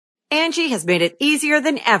Angie has made it easier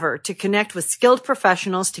than ever to connect with skilled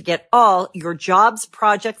professionals to get all your jobs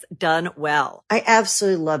projects done well. I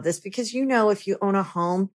absolutely love this because, if you own a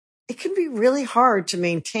home, it can be really hard to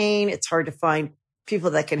maintain. It's hard to find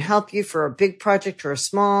people that can help you for a big project or a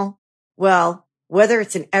small. Well, whether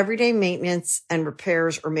it's in everyday maintenance and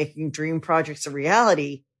repairs or making dream projects a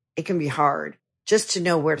reality, it can be hard just to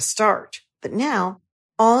know where to start. But now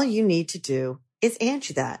all you need to do is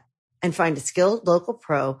Angie that and find a skilled local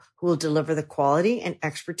pro who will deliver the quality and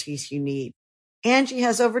expertise you need. Angie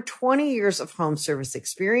has over 20 years of home service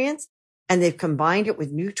experience, and they've combined it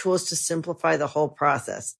with new tools to simplify the whole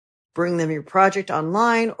process. Bring them your project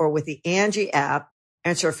online or with the Angie app,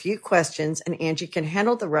 answer a few questions, and Angie can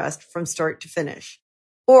handle the rest from start to finish.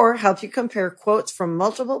 Or help you compare quotes from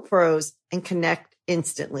multiple pros and connect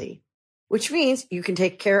instantly, which means you can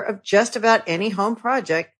take care of just about any home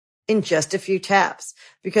project in just a few taps.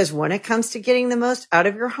 Because when it comes to getting the most out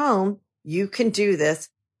of your home, you can do this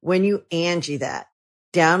when you Angie that.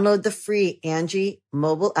 Download the free Angie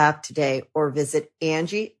mobile app today or visit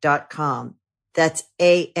Angie.com. That's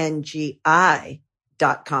ANGI.com.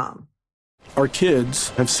 Our kids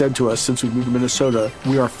have said to us since we moved to Minnesota,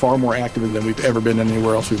 we are far more active than we've ever been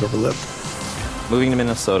anywhere else we've ever lived. Moving to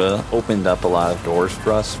Minnesota opened up a lot of doors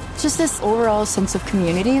for us. Just this overall sense of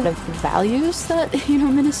community, of values that,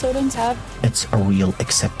 Minnesotans have. It's a real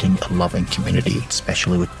accepting, loving community,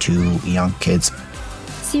 especially with 2 young kids.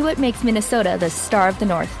 See what makes Minnesota the star of the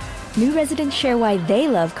North. New residents share why they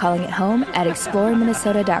love calling it home at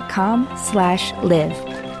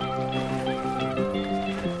exploreminnesota.com/live.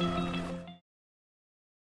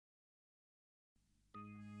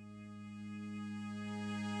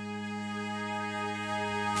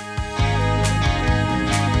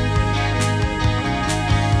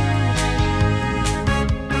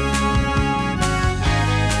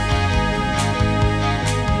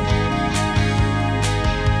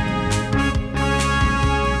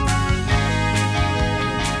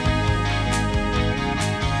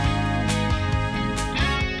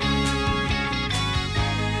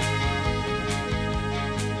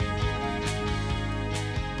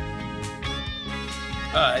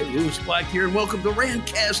 Hi, Louis Black here, and welcome to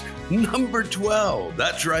Rantcast number 12.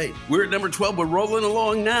 That's right. We're at number 12. We're rolling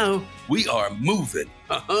along now. We are moving.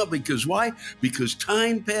 Because why? Because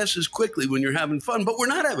time passes quickly when you're having fun. But we're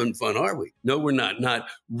not having fun, are we? No, we're not. Not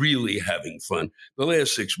really having fun. The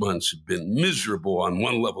last 6 months have been miserable on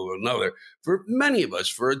one level or another for many of us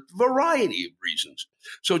for a variety of reasons.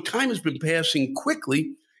 So time has been passing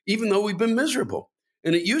quickly, even though we've been miserable.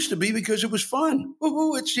 And it used to be because it was fun.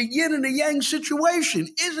 Ooh, it's a yin and a yang situation,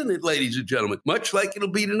 isn't it, ladies and gentlemen? Much like it'll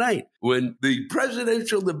be tonight when the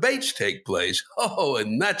presidential debates take place. Oh,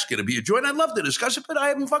 and that's going to be a joy. And I'd love to discuss it, but I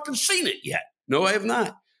haven't fucking seen it yet. No, I have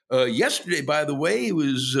not. Yesterday, by the way,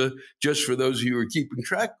 was, just for those of you who are keeping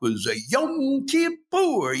track, was Yom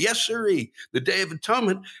Kippur. Yes, sirree, the Day of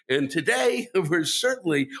Atonement. And today, we're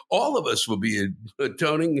certainly, all of us will be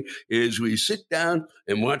atoning as we sit down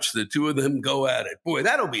and watch the two of them go at it. Boy,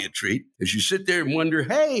 that'll be a treat as you sit there and wonder,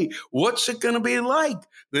 hey, what's it going to be like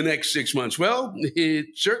the next 6 months? Well,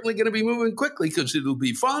 it's certainly going to be moving quickly because it'll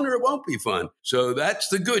be fun or it won't be fun. So that's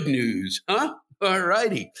the good news, huh? All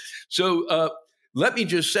righty. So, let me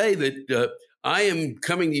just say that I am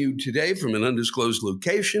coming to you today from an undisclosed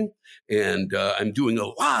location, and I'm doing a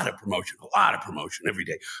lot of promotion every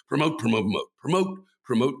day. Promote.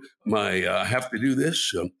 I have to do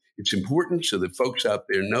this. It's important so that folks out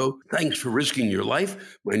there know. Thanks for risking your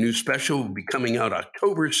life. My new special will be coming out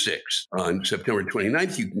October 6th. On September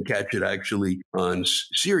 29th, you can catch it actually on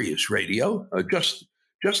Sirius Radio.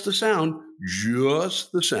 Just the sound,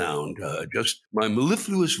 just my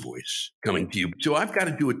mellifluous voice coming to you. So I've got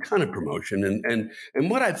to do a ton of promotion. And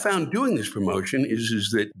what I've found doing this promotion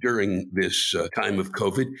is that during this time of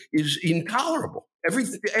COVID is intolerable.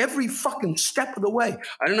 Every fucking step of the way.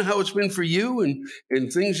 I don't know how it's been for you and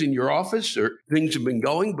things in your office or things have been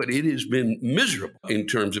going, but it has been miserable in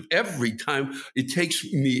terms of every time. It takes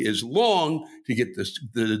me as long to get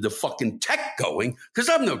the fucking tech going because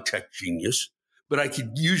I'm no tech genius. But I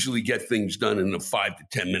could usually get things done in a 5 to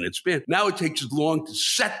 10 minute span. Now it takes as long to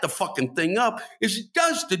set the fucking thing up as it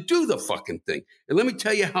does to do the fucking thing. And let me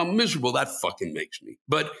tell you how miserable that fucking makes me.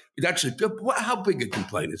 But how big a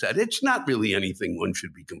complaint is that? It's not really anything one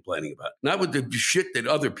should be complaining about. Not with the shit that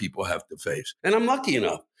other people have to face. And I'm lucky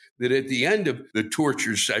enough that at the end of the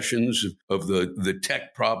torture sessions of the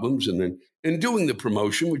tech problems and doing the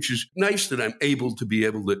promotion, which is nice that I'm able to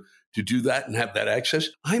do that and have that access,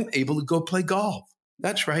 I'm able to go play golf.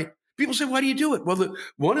 That's right. People say, why do you do it? Well,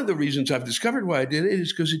 one of the reasons I've discovered why I did it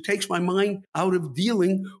is because it takes my mind out of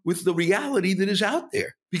dealing with the reality that is out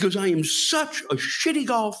there. Because I am such a shitty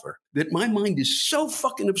golfer that my mind is so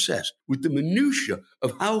fucking obsessed with the minutia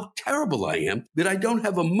of how terrible I am that I don't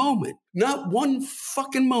have a moment, not one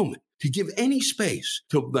fucking moment, to give any space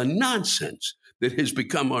to the nonsense that has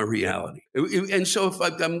become our reality. And so if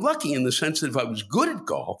I'm lucky in the sense that if I was good at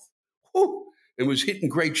golf and was hitting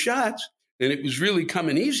great shots and it was really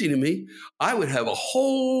coming easy to me, I would have a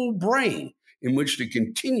whole brain in which to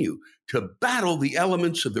continue to battle the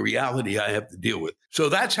elements of the reality I have to deal with. So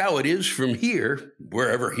that's how it is from here,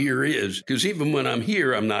 wherever here is, because even when I'm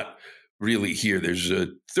here, I'm not really here. There's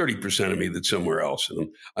 30% of me that's somewhere else. And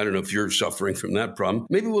I don't know if you're suffering from that problem.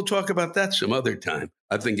 Maybe we'll talk about that some other time.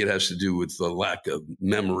 I think it has to do with the lack of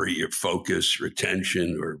memory or focus or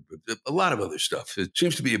attention or a lot of other stuff. It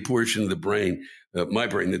seems to be a portion of the brain, my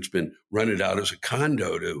brain, that's been rented out as a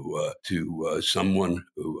condo to someone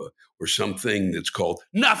who, or something that's called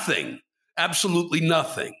nothing, absolutely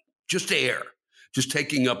nothing, just air, just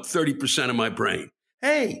taking up 30% of my brain.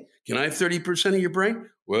 Hey, can I have 30% of your brain?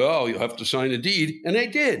 Well, you'll have to sign a deed. And they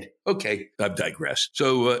did. Okay, I've digressed.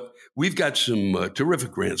 So we've got some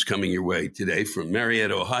terrific rants coming your way today from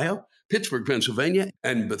Marietta, Ohio, Pittsburgh, Pennsylvania,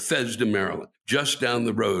 and Bethesda, Maryland, just down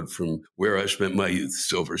the road from where I spent my youth,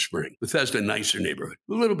 Silver Spring. Bethesda, nicer neighborhood,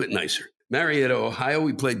 a little bit nicer. Marietta, Ohio,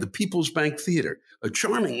 we played the People's Bank Theater, a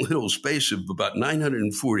charming little space of about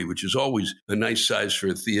 940, which is always a nice size for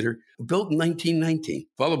a theater, built in 1919,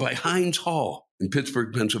 followed by Heinz Hall in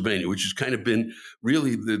Pittsburgh, Pennsylvania, which has kind of been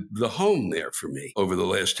really the home there for me over the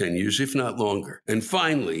last 10 years, if not longer. And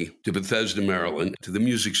finally, to Bethesda, Maryland, to the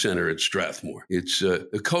Music Center at Strathmore. It's a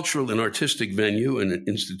cultural and artistic venue and an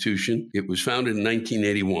institution. It was founded in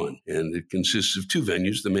 1981, and it consists of two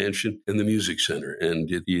venues, the Mansion and the Music Center. And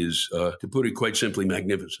it is, to put it quite simply,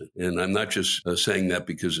 magnificent. And I'm not just saying that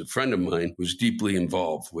because a friend of mine was deeply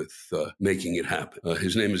involved with making it happen.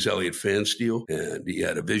 His name is Elliot Fansteel, and he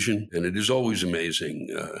had a vision, and it is always amazing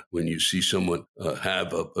when you see someone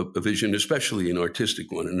have a vision, especially an artistic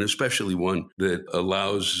one, and especially one that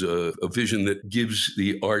allows a vision that gives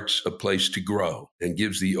the arts a place to grow and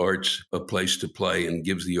gives the arts a place to play and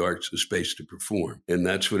gives the arts a space to perform. And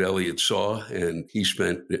that's what Elliot saw, and he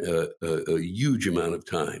spent a huge amount of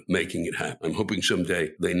time making it happen. I'm hoping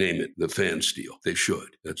someday they name it the Fansteel. They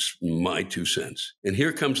should. That's my 2 cents. And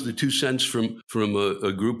here comes the 2 cents from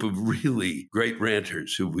a group of really great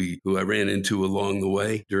ranters who I ran into along the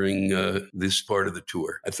way during this part of the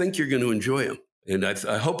tour. I think you're going to enjoy them. And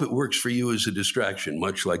I hope it works for you as a distraction,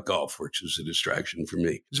 much like golf works as a distraction for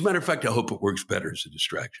me. As a matter of fact, I hope it works better as a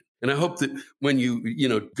distraction. And I hope that when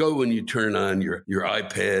you go and you turn on your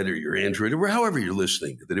iPad or your Android or however you're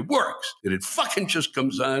listening, that it works, that it fucking just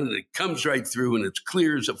comes on and it comes right through and it's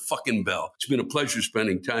clear as a fucking bell. It's been a pleasure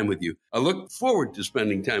spending time with you. I look forward to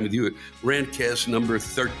spending time with you at Rantcast number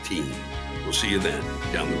 13. We'll see you then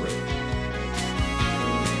down the road.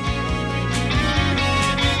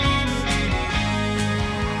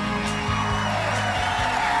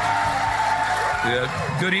 Yeah,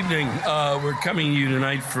 good evening. We're coming to you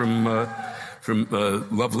tonight from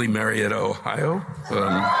lovely Marietta, Ohio.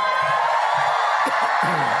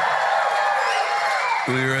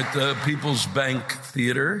 We're at the People's Bank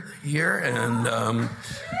Theater here, and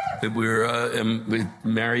we're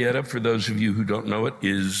Marietta. For those of you who don't know it,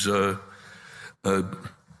 is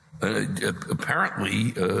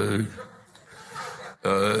apparently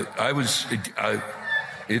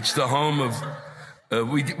it's the home of. I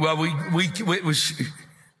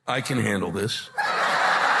can handle this.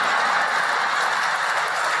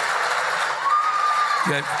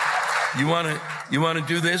 You want to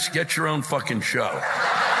do this? Get your own fucking show.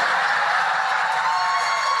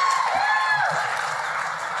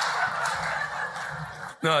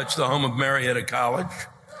 No, it's the home of Marietta College, which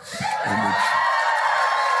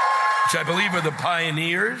I believe are the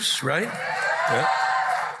pioneers, right? Yeah.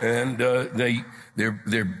 And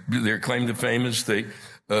their claim to fame is they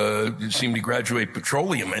seem to graduate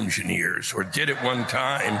petroleum engineers, or did at one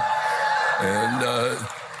time,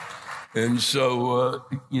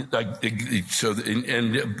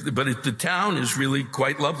 but the town is really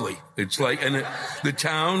quite lovely. It's like, and the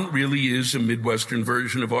town really is a Midwestern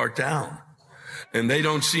version of our town, and they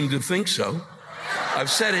don't seem to think so. I've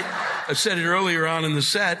said it earlier on in the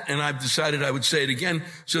set, and I've decided I would say it again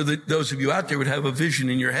so that those of you out there would have a vision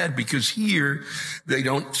in your head, because here they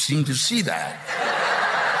don't seem to see that.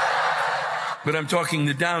 But I'm talking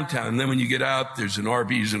the downtown. And then when you get out, there's an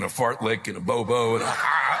Arby's and a Fartlick and a Bobo and a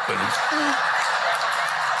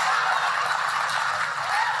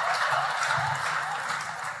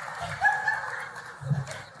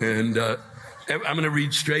And I'm going to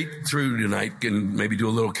read straight through tonight and maybe do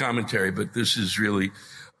a little commentary, but this is really,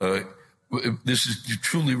 this is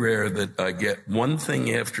truly rare that I get one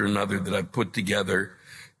thing after another that I've put together.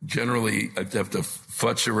 Generally, I have to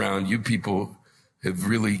futz around. You people have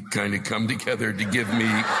really kind of come together to give me,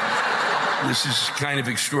 this is kind of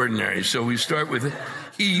extraordinary. So we start with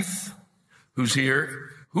Heath, who's here.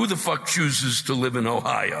 Who the fuck chooses to live in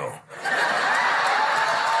Ohio?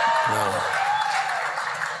 Well,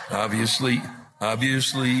 obviously,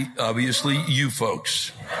 you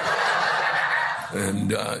folks.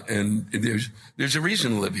 And there's a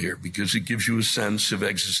reason to live here, because it gives you a sense of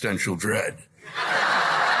existential dread.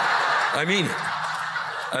 I mean it.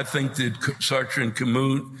 I think that Sartre and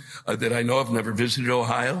Camus, that I know of, never visited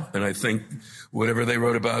Ohio, and I think whatever they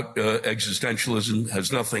wrote about existentialism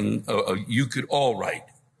has nothing you could all write.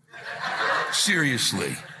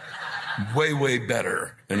 Seriously, way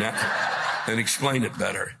better, and explain it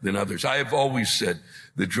better than others. I have always said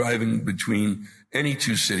that driving between any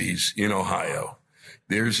two cities in Ohio,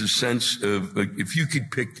 there's a sense of, like, if you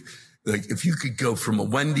could go from a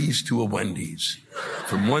Wendy's to a Wendy's,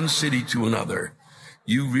 from one city to another,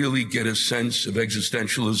 you really get a sense of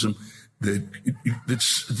existentialism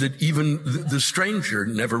that even the stranger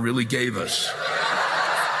never really gave us.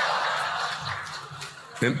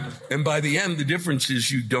 And by the end, the difference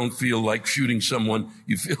is you don't feel like shooting someone,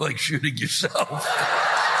 you feel like shooting yourself.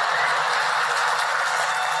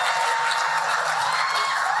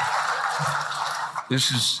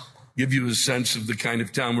 This is give you a sense of the kind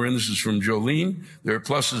of town we're in. This is from Jolene. There are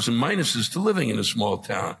pluses and minuses to living in a small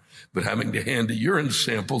town, but having to hand a urine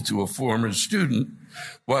sample to a former student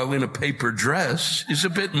while in a paper dress is a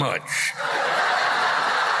bit much.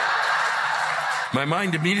 My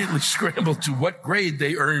mind immediately scrambled to what grade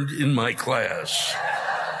they earned in my class.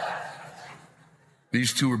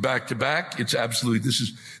 These two are back to back. It's absolutely,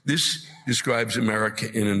 this describes America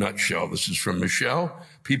in a nutshell. This is from Michelle.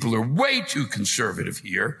 People are way too conservative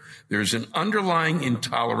here. There's an underlying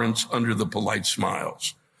intolerance under the polite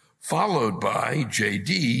smiles. Followed by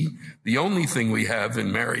JD, the only thing we have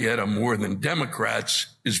in Marietta more than Democrats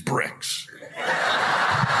is bricks.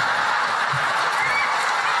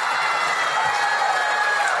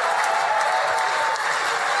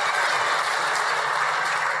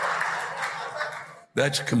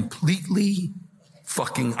 That's completely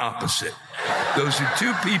fucking opposite. Those are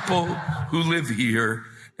two people who live here,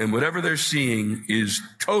 and whatever they're seeing is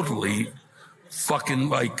totally fucking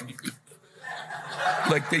like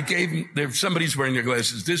they gave them, somebody's wearing their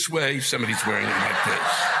glasses this way, somebody's wearing them like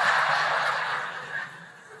this.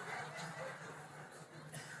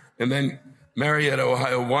 And then Marietta,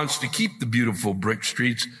 Ohio wants to keep the beautiful brick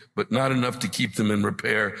streets, but not enough to keep them in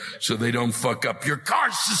repair so they don't fuck up your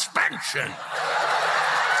car's suspension.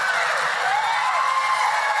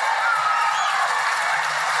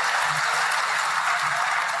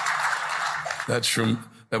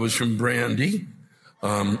 That was from Brandy.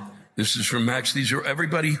 This is from Max. These are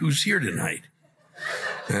everybody who's here tonight.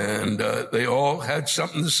 And they all had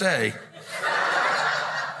something to say.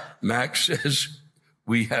 Max says,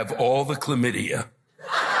 we have all the chlamydia.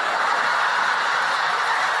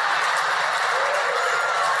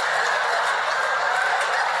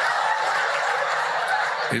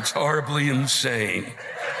 It's horribly insane.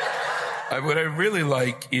 What I really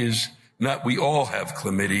like is not we all have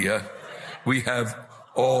chlamydia. We have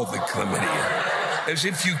all the chlamydia, as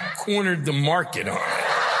if you cornered the market on it.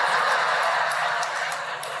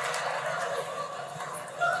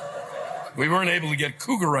 We weren't able to get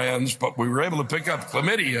Cougarans, but we were able to pick up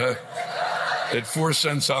chlamydia at 4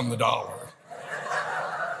 cents on the dollar.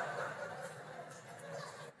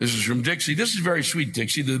 This is from Dixie. This is very sweet,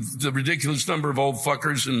 Dixie. The ridiculous number of old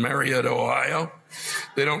fuckers in Marietta, Ohio.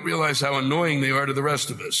 They don't realize how annoying they are to the rest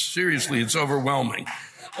of us. Seriously, it's overwhelming.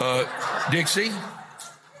 Dixie,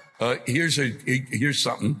 here's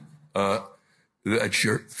something. That's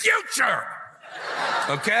your future.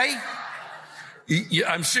 Okay?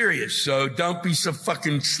 I'm serious, so don't be so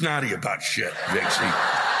fucking snotty about shit, Dixie.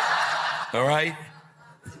 All right?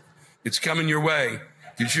 It's coming your way.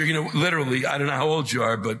 Because you're going to literally, I don't know how old you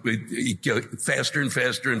are, but you go faster and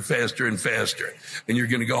faster and faster and faster. And you're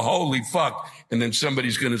going to go, holy fuck. And then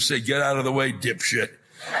somebody's going to say, get out of the way, dipshit.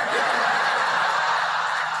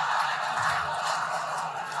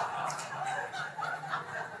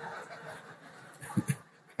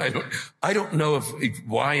 I don't know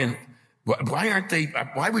why aren't they,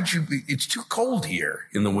 why would you be, it's too cold here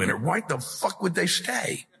in the winter. Why the fuck would they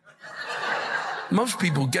stay? Most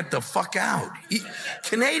people get the fuck out.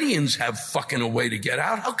 Canadians have fucking a way to get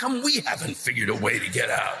out. How come we haven't figured a way to get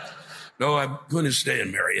out? No, I'm going to stay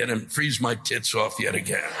in Marietta and freeze my tits off yet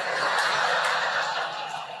again.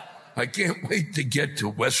 I can't wait to get to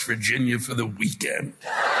West Virginia for the weekend.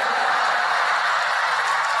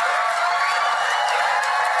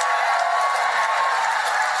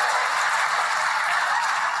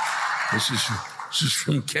 This is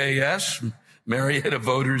from KS. Marietta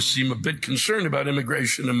voters seem a bit concerned about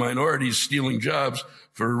immigration and minorities stealing jobs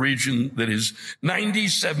for a region that is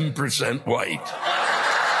 97% white.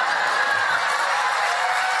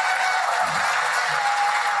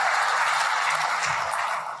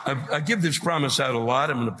 I give this promise out a lot.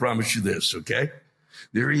 I'm going to promise you this, okay?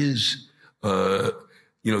 There is,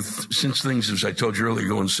 since things, as I told you earlier,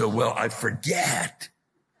 going so well, I forget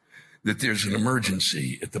that there's an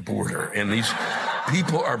emergency at the border, and these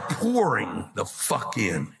people are pouring the fuck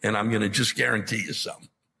in, and I'm going to just guarantee you something,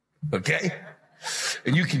 okay?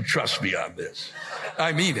 And you can trust me on this.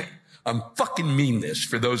 I mean it. I'm fucking mean this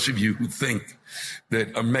for those of you who think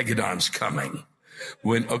that Armageddon's coming.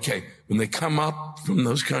 When they come up from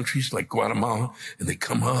those countries like Guatemala, and they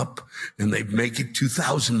come up and they make it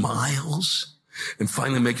 2,000 miles and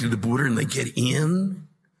finally make it to the border and they get in,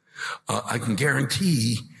 I can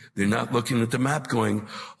guarantee they're not looking at the map going,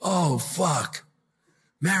 oh, fuck,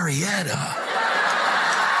 Marietta.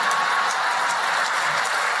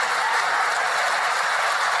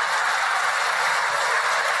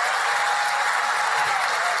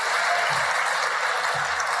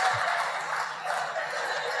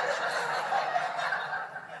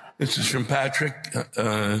 This is from Patrick.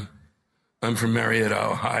 I'm from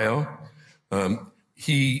Marietta, Ohio.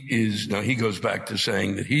 He goes back to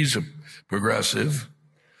saying that he's a progressive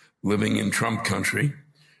living in Trump country,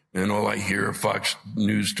 and all I hear are Fox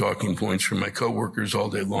News talking points from my coworkers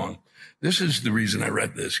all day long. This is the reason I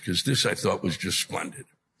read this, because this I thought was just splendid.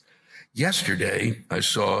 Yesterday, I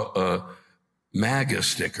saw a MAGA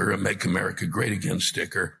sticker, a Make America Great Again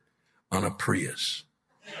sticker, on a Prius.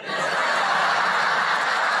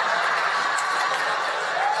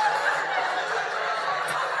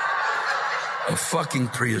 A fucking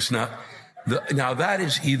Prius. Now that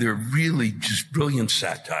is either really just brilliant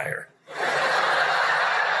satire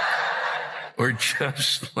or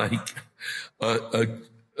just like a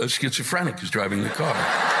schizophrenic who's driving the car.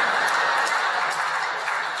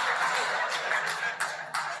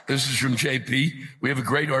 This is from JP. We have a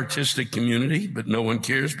great artistic community, but no one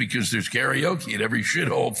cares because there's karaoke at every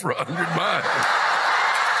shithole for 100 miles.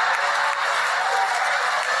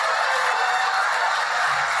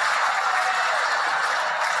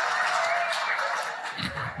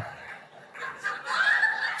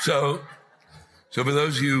 So for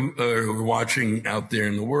those of you who are watching out there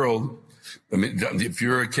in the world, I mean, if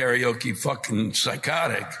you're a karaoke fucking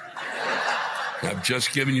psychotic, I've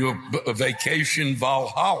just given you a vacation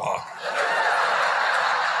Valhalla.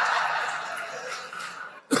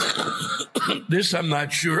 This, I'm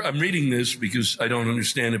not sure. I'm reading this because I don't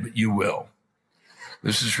understand it, but you will.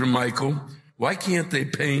 This is from Michael. Why can't they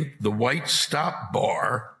paint the white stop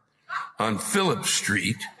bar on Phillip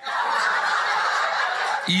Street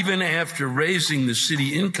even after raising the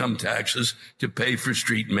city income taxes to pay for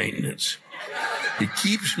street maintenance? It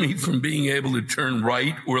keeps me from being able to turn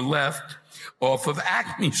right or left off of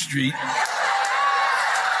Acme Street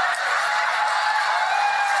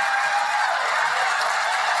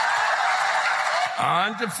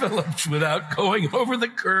onto Phillips without going over the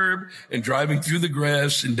curb and driving through the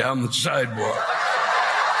grass and down the sidewalk.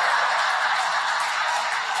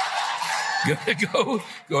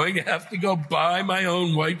 Going to have to go buy my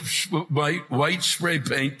own white spray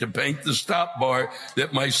paint to paint the stop bar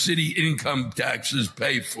that my city income taxes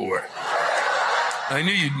pay for. I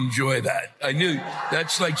knew you'd enjoy that. I knew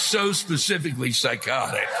that's like so specifically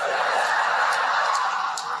psychotic.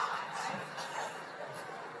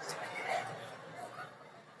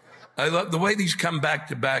 I love the way these come back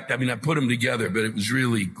to back. I mean, I put them together, but it was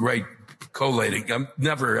really great collating.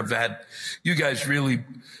 You guys really,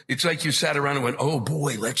 it's like you sat around and went, oh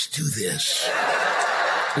boy, let's do this.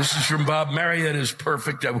 This is from Bob. Marietta is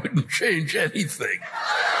perfect. I wouldn't change anything.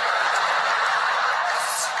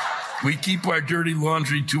 We keep our dirty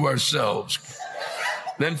laundry to ourselves.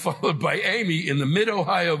 Then followed by Amy, in the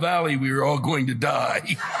mid-Ohio Valley, we were all going to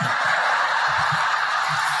die.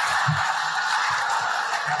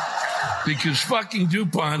 Because fucking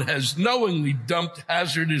DuPont has knowingly dumped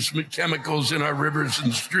hazardous chemicals in our rivers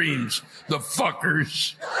and streams. The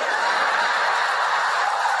fuckers.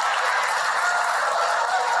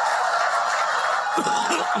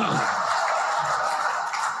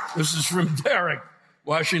 This is from Derek.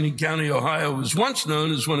 Washington County, Ohio was once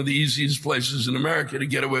known as one of the easiest places in America to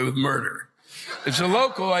get away with murder. As a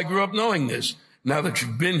local, I grew up knowing this. Now that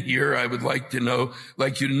you've been here, I would like you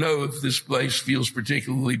to know if this place feels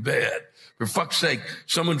particularly bad. For fuck's sake,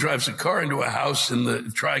 someone drives a car into a house in the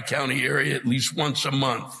Tri-County area at least once a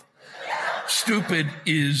month. Stupid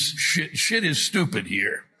is shit. Shit is stupid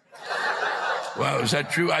here. Wow, is that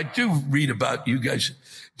true? I do read about you guys.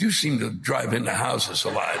 Do seem to drive into houses a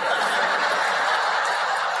lot.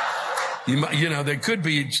 You know, there could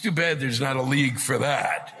be. It's too bad there's not a league for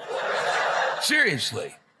that.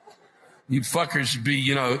 Seriously. You fuckers be,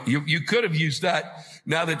 you could have used that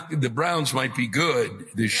now that the Browns might be good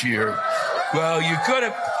this year. Well, you could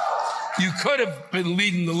have been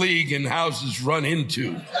leading the league in houses run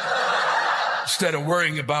into. Instead of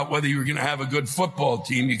worrying about whether you were going to have a good football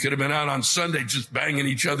team, you could have been out on Sunday just banging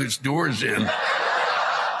each other's doors in.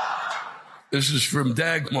 This is from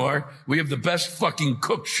Dagmar. We have the best fucking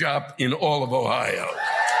cook shop in all of Ohio.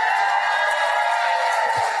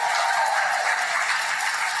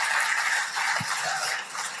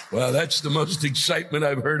 Wow, that's the most excitement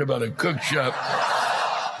I've heard about a cook shop.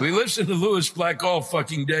 We listen to Lewis Black all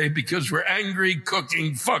fucking day because we're angry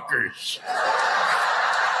cooking fuckers.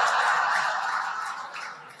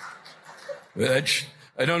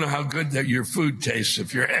 I don't know how good that your food tastes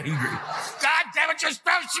if you're angry. God damn it, just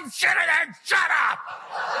throw some shit in there. Shut up!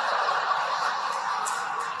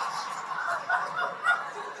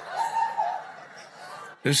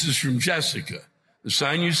 This is from Jessica. The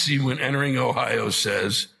sign you see when entering Ohio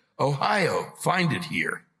says, Ohio, find it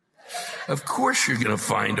here. Of course you're going to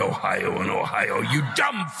find Ohio in Ohio, you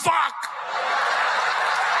dumb fuck!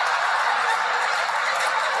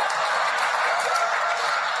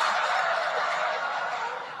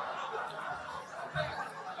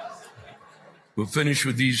 We'll finish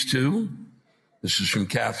with these two. This is from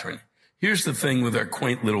Catherine. Here's the thing with our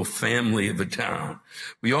quaint little family of a town.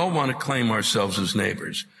 We all want to claim ourselves as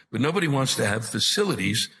neighbors, but nobody wants to have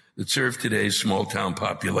facilities that serve today's small town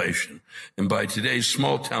population. And by today's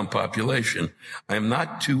small town population, I am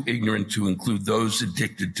not too ignorant to include those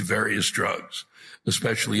addicted to various drugs,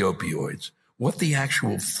 especially opioids. What the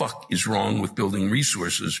actual fuck is wrong with building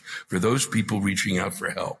resources for those people reaching out for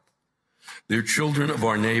help? They're children of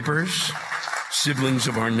our neighbors, siblings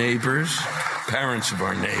of our neighbors, parents of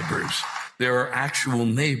our neighbors. There are actual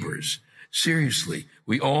neighbors. Seriously,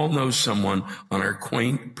 we all know someone on our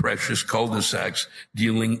quaint, precious cul-de-sacs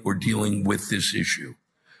dealing with this issue.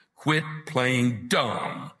 Quit playing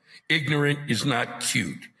dumb. Ignorant is not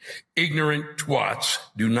cute. Ignorant twats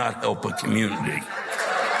do not help a community.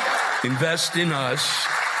 Invest in us.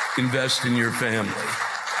 Invest in your family.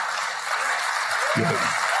 Good.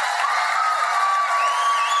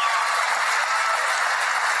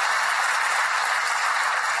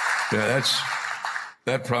 Yeah,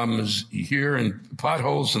 that problem is here and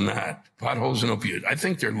potholes and that. Potholes and opioids. I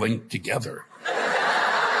think they're linked together.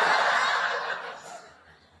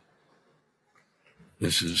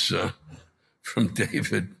 This is from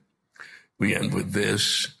David. We end with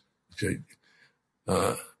this.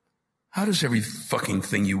 How does every fucking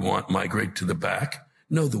thing you want migrate to the back?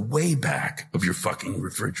 No, the way back of your fucking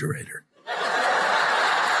refrigerator.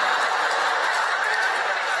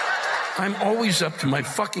 I'm always up to my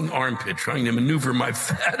fucking armpit trying to maneuver my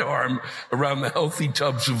fat arm around the healthy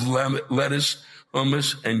tubs of lettuce,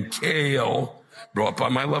 hummus, and kale brought by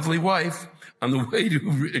my lovely wife on the way to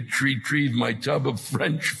retrieve my tub of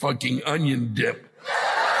French fucking onion dip,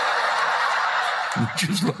 which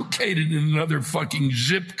is located in another fucking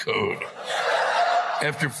zip code.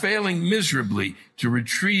 After failing miserably to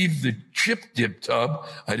retrieve the chip dip tub,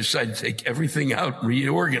 I decided to take everything out and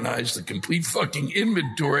reorganize the complete fucking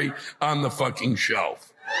inventory on the fucking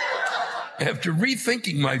shelf. After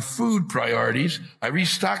rethinking my food priorities, I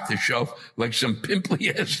restocked the shelf like some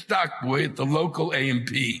pimply-ass stock boy at the local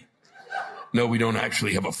A&P. No, we don't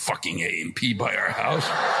actually have a fucking A&P by our house.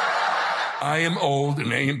 I am old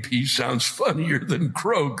and A&P sounds funnier than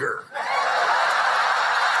Kroger.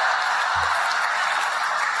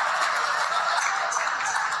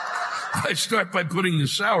 I start by putting the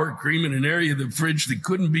sour cream in an area of the fridge that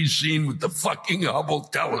couldn't be seen with the fucking Hubble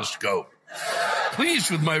telescope.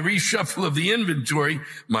 Pleased with my reshuffle of the inventory,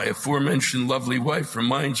 my aforementioned lovely wife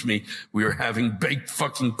reminds me we are having baked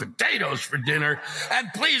fucking potatoes for dinner, and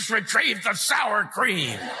please retrieve the sour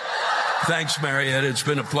cream. Thanks, Marietta. It's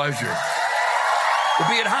been a pleasure. We'll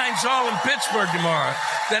be at Heinz Hall in Pittsburgh tomorrow,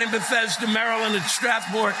 then in Bethesda, Maryland at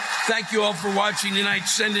Strathmore. Thank you all for watching tonight.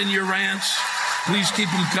 Send in your rants. Please keep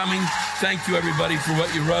them coming. Thank you, everybody, for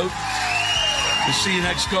what you wrote. We'll see you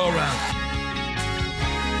next go-around.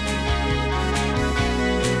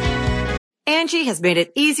 Angie has made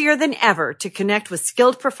it easier than ever to connect with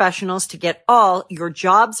skilled professionals to get all your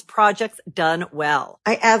jobs projects done well.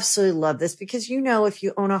 I absolutely love this because, you know, if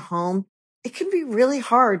you own a home, it can be really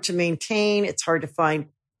hard to maintain. It's hard to find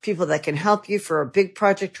people that can help you for a big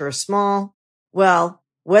project or a small. Well,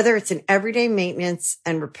 whether it's in everyday maintenance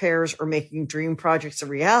and repairs or making dream projects a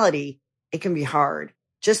reality, it can be hard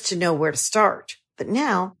just to know where to start. But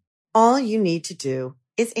now all you need to do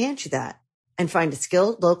is Angie that and find a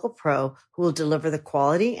skilled local pro who will deliver the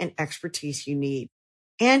quality and expertise you need.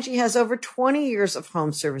 Angie has over 20 years of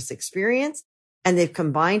home service experience, and they've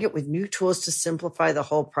combined it with new tools to simplify the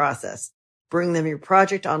whole process. Bring them your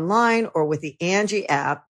project online or with the Angie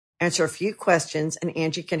app, answer a few questions, and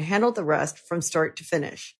Angie can handle the rest from start to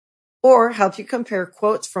finish. Or help you compare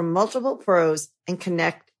quotes from multiple pros and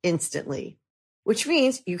connect instantly, which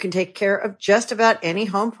means you can take care of just about any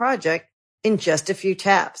home project in just a few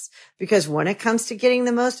taps. Because when it comes to getting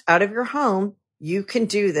the most out of your home, you can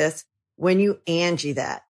do this when you Angie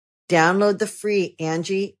that. Download the free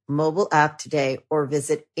Angie mobile app today or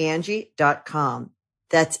visit Angie.com.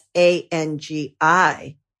 That's ANGI.com.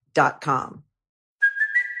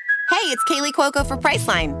 Hey, it's Kaylee Cuoco for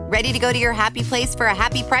Priceline. Ready to go to your happy place for a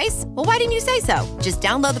happy price? Well, why didn't you say so? Just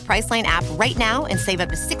download the Priceline app right now and save up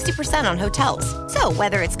to 60% on hotels. So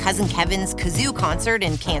whether it's Cousin Kevin's Kazoo Concert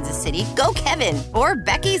in Kansas City, go Kevin, or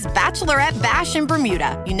Becky's Bachelorette Bash in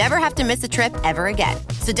Bermuda, you never have to miss a trip ever again.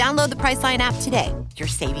 So download the Priceline app today. Your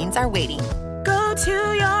savings are waiting. Go to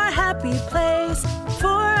your happy place for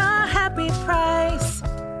a happy price.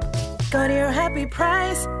 Go to your happy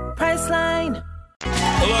price, Priceline.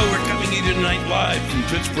 Hello, we're coming to you tonight live from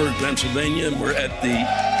Pittsburgh, Pennsylvania, and we're at the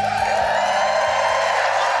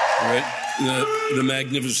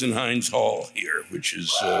magnificent Heinz Hall here, which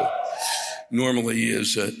is normally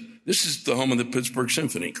is this is the home of the Pittsburgh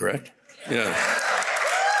Symphony, correct? Yeah,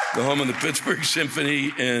 the home of the Pittsburgh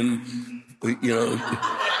Symphony, and you know,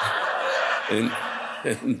 and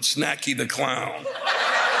Snacky the Clown.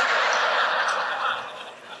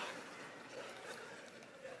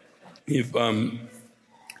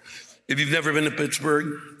 If you've never been to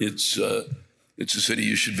Pittsburgh, it's a city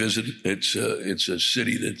you should visit. It's a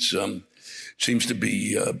city that seems to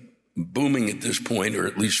be booming at this point, or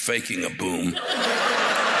at least faking a boom.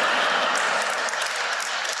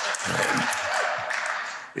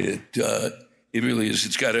 It really is.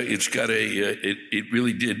 It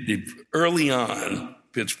really did. Early on,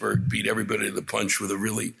 Pittsburgh beat everybody to the punch with a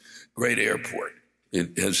really great airport.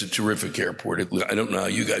 It has a terrific airport. I don't know how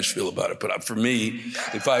you guys feel about it, but for me,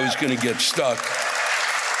 if I was going to get stuck,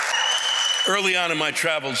 early on in my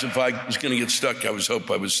travels, if I was going to get stuck, I was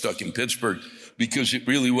stuck in Pittsburgh, because it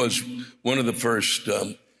really was one of the first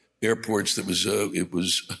airports that was, it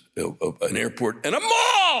was an airport and a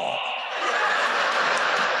mall.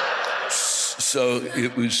 So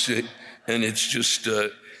it was, and it's just,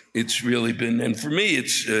 it's really been, and for me,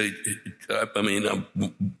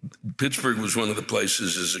 Pittsburgh was one of the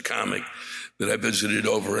places as a comic that I visited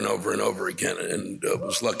over and over and over again, and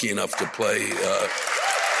was lucky enough to play.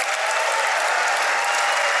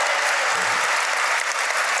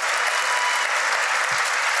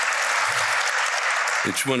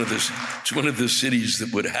 It's one of the cities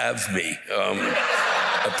that would have me.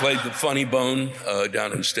 I played the Funny Bone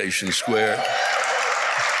down in Station Square.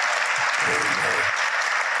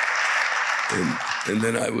 And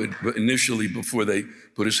then I would, initially, before they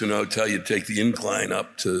put us in a hotel, you'd take the incline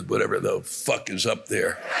up to whatever the fuck is up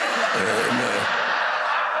there.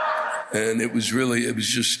 And it was really, it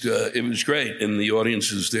was great. And the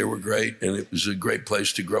audiences there were great. And it was a great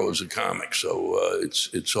place to grow as a comic. So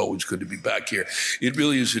it's always good to be back here. It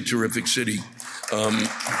really is a terrific city.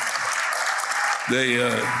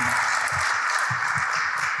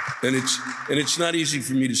 And it's not easy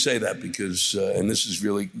for me to say that because, and this is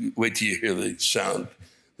really, wait till you hear the sound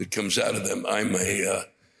that comes out of them. I'm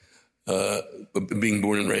being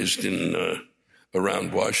born and raised in,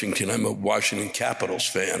 around Washington. I'm a Washington Capitals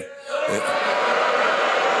fan.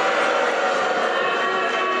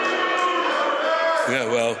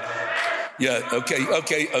 Okay.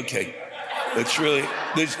 That's really,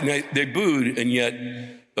 they booed, and yet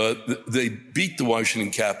they beat the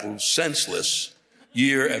Washington Capitals senseless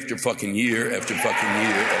year after fucking year after fucking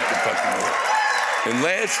year after fucking year.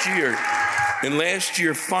 And last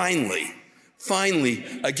year, finally,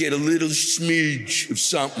 I get a little smidge of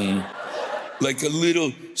something, like a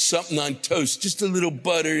little something on toast, just a little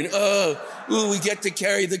butter, and we get to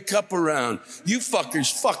carry the cup around. You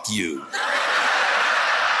fuckers, fuck you.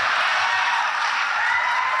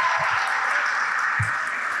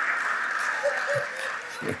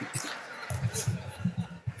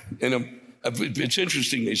 And it's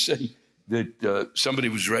interesting, they say that somebody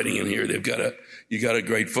was writing in here. You got a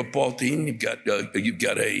great football team. You've got but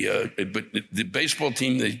the baseball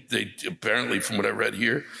team. They apparently, from what I read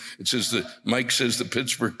here, it says Mike says the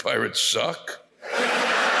Pittsburgh Pirates suck.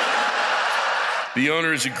 The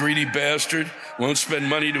owner is a greedy bastard. Won't spend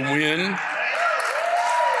money to win.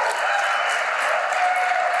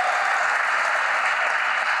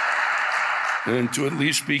 And to at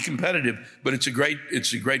least be competitive. But it's a great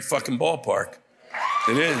fucking ballpark.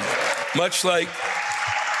 It is. Much like,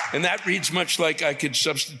 and that reads much like I could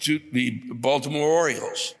substitute the Baltimore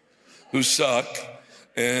Orioles, who suck.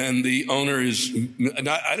 And the owner is,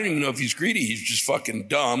 I don't even know if he's greedy. He's just fucking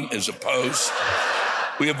dumb as opposed.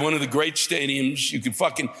 We have one of the great stadiums. You can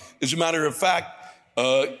as a matter of fact,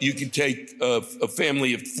 you could take a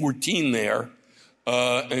family of 14 there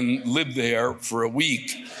and live there for a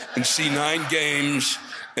week and see 9 games,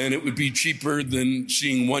 and it would be cheaper than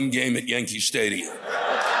seeing 1 game at Yankee Stadium.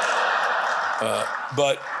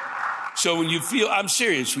 But so I'm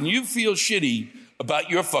serious, when you feel shitty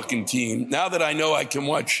about your fucking team, now that I know I can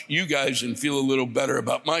watch you guys and feel a little better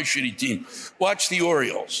about my shitty team, watch the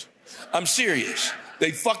Orioles. I'm serious.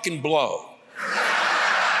 They fucking blow.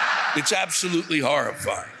 It's absolutely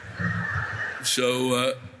horrifying.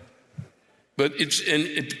 So, but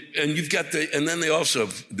and you've got and then they also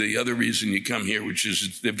have the other reason you come here, which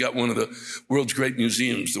is they've got one of the world's great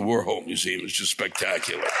museums, the Warhol Museum. It's just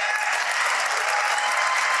spectacular.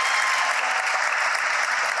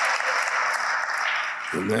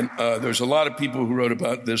 And then there's a lot of people who wrote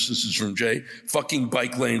about this. This is from Jay. Fucking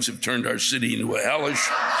bike lanes have turned our city into a hellish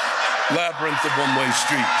labyrinth of one-way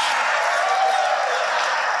streets.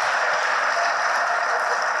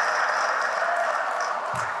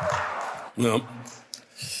 Well,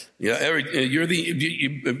 yeah,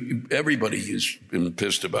 everybody has been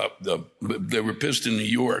pissed about they were pissed in New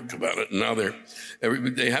York about it, and now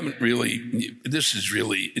they haven't really. This is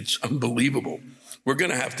really, it's unbelievable. We're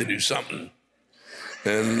going to have to do something.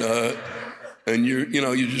 And you're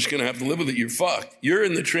just going to have to live with it. You're fucked. You're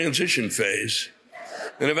in the transition phase.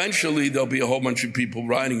 And eventually there'll be a whole bunch of people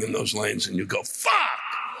riding in those lanes and you go, fuck!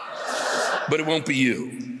 But it won't be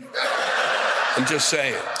you. I'm just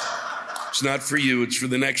saying. It's not for you. It's for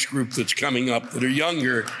the next group that's coming up that are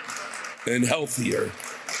younger and healthier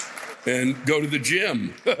and go to the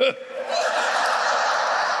gym.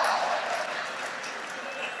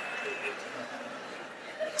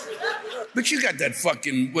 But you got that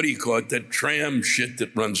fucking, what do you call it, that tram shit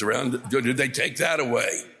that runs around. Did they take that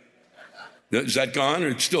away? Is that gone or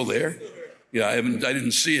it's still there? Yeah, I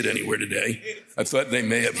didn't see it anywhere today. I thought they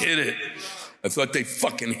may have hid it. I thought they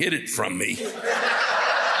fucking hid it from me.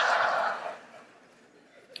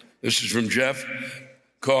 This is from Jeff.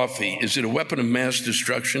 Coffee. Is it a weapon of mass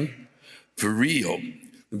destruction? For real.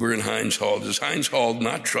 We're in Heinz Hall. Does Heinz Hall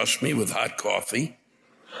not trust me with hot coffee?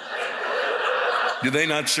 Do they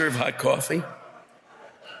not serve hot coffee?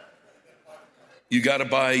 You got to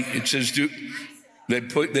buy, it says,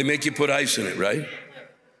 they make you put ice in it, right?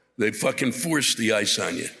 They fucking force the ice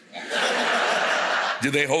on you.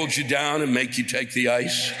 Do they hold you down and make you take the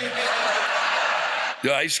ice?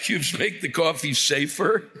 Do ice cubes make the coffee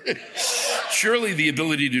safer? Surely the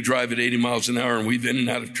ability to drive at 80 miles an hour and weave in and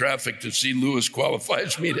out of traffic to see Lewis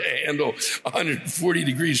qualifies me to handle 140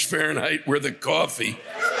 degrees Fahrenheit worth of coffee.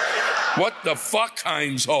 What the fuck,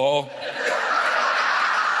 Heinz Hall?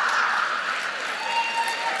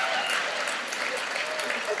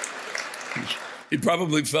 He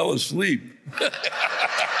probably fell asleep.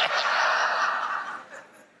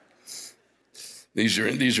 These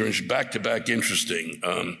are back-to-back interesting.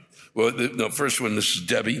 First one, this is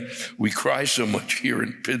Debbie. We cry so much here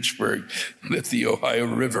in Pittsburgh that the Ohio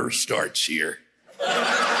River starts here.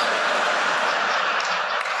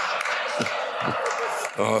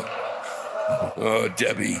 Oh,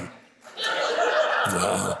 Debbie.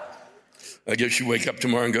 I guess you wake up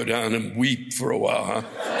tomorrow and go down and weep for a while, huh?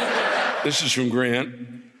 This is from Grant.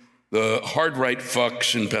 The hard right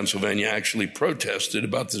fucks in Pennsylvania actually protested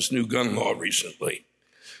about this new gun law recently.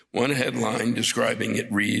 One headline describing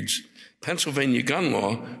it reads, Pennsylvania gun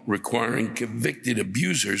law requiring convicted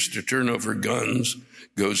abusers to turn over guns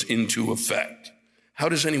goes into effect. How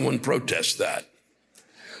does anyone protest that?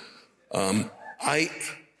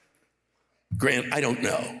 Grant, I don't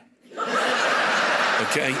know.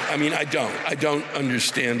 Okay? I mean, I don't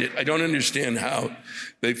understand it. I don't understand how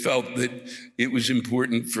they felt that it was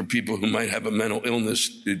important for people who might have a mental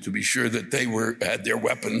illness to be sure that they had their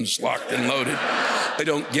weapons locked and loaded. I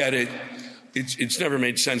don't get it. It's never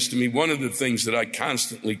made sense to me. One of the things that I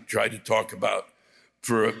constantly try to talk about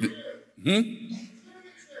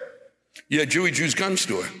Yeah, Jewy Drew's gun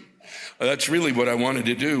store. That's really what I wanted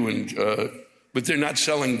to do. And but they're not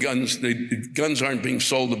selling guns. Guns aren't being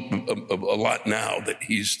sold a lot now that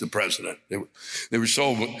he's the president. They were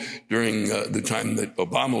sold during the time that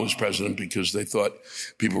Obama was president because they thought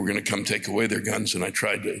people were going to come take away their guns. And I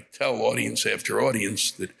tried to tell audience after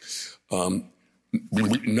audience that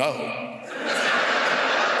no.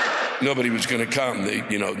 Nobody was going to come.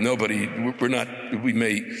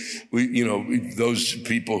 Those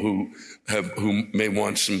people who may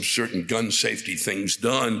want some certain gun safety things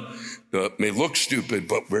done may look stupid,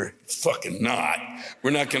 but we're fucking not. We're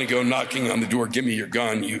not going to go knocking on the door, give me your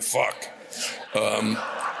gun, you fuck.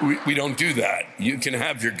 We don't do that. You can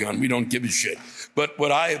have your gun. We don't give a shit. But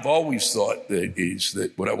what I have always thought is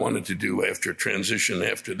that what I wanted to do after transition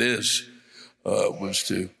after this was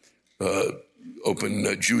to open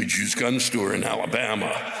a Jewy Jews gun store in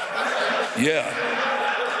Alabama. Yeah,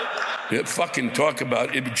 fucking talk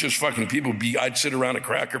about it. Just fucking people I'd sit around a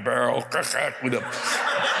Cracker Barrel with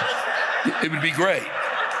it would be great.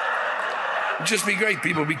 It'd just be great.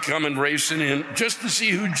 People be coming racing in just to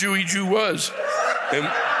see who Jewy Jew was and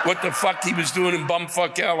what the fuck he was doing in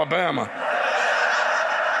bumfuck Alabama.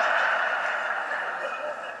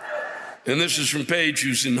 And this is from Paige,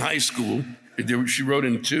 who's in high school. She wrote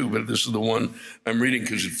in two, but this is the one I'm reading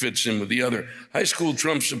because it fits in with the other. High school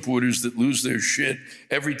Trump supporters that lose their shit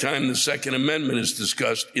every time the Second Amendment is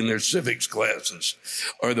discussed in their civics classes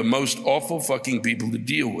are the most awful fucking people to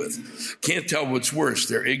deal with. Can't tell what's worse,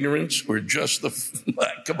 their ignorance or just the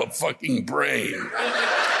lack of a fucking brain.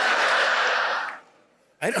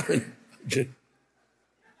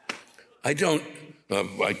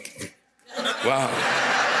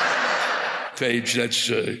 Paige,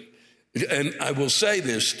 that's... and I will say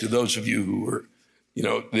this to those of you who are,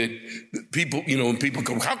 that people, when people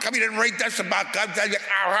go, how come you didn't write this about guns?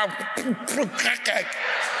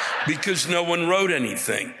 Because no one wrote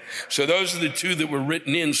anything. So those are the two that were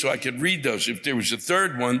written in so I could read those. If there was a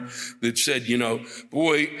third one that said,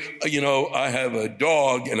 I have a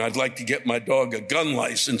dog and I'd like to get my dog a gun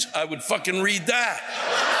license, I would fucking read that.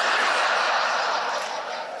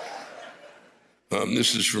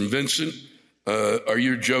 This is from Vincent. Are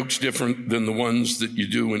your jokes different than the ones that you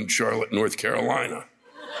do in Charlotte, North Carolina?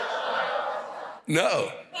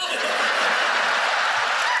 No.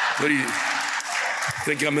 What do you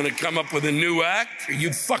think I'm going to come up with a new act? Are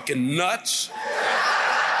you fucking nuts?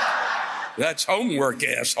 That's homework,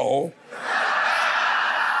 asshole.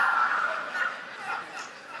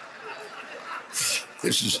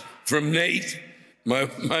 This is from Nate.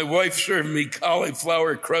 My wife served me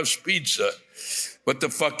cauliflower crust pizza. What the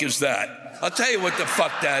fuck is that? I'll tell you what the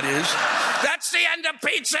fuck that is. That's the end of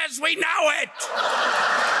pizza as we know it.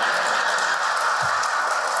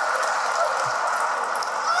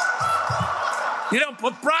 You don't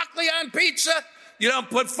put broccoli on pizza? You don't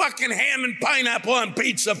put fucking ham and pineapple on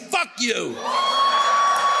pizza? Fuck you.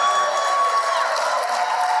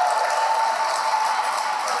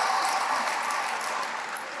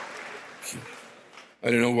 I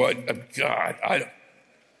don't know what, God,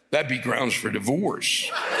 that'd be grounds for divorce.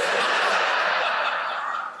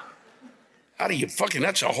 How do you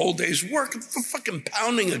that's a whole day's work for fucking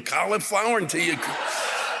pounding a cauliflower until you,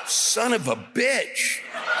 son of a bitch.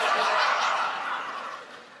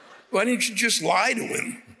 Why didn't you just lie to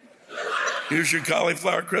him? Here's your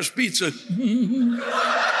cauliflower crust pizza.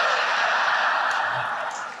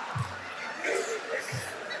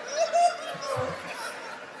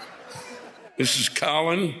 This is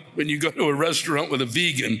Colin. When you go to a restaurant with a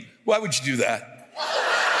vegan, why would you do that?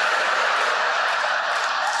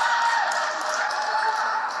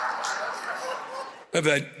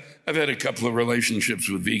 I've had a couple of relationships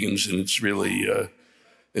with vegans, and it's really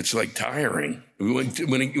it's like tiring. When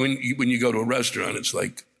you go to a restaurant, it's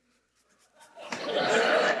like,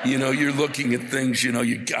 you're looking at things.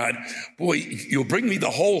 You got, boy, you'll bring me the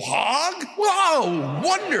whole hog? Wow,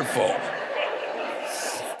 wonderful.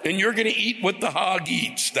 And you're going to eat what the hog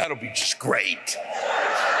eats. That'll be just great.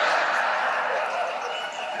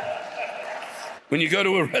 When you go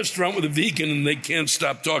to a restaurant with a vegan and they can't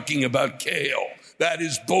stop talking about kale, that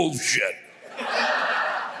is bullshit.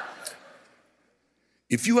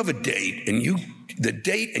 If you have a date and you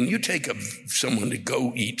take someone to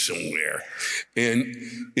go eat somewhere, and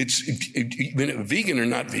it's vegan or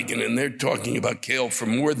not vegan, and they're talking about kale for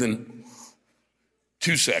more than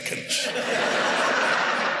 2 seconds,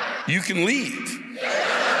 you can leave.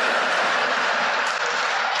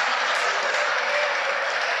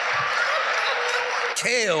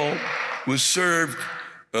 Kale was served,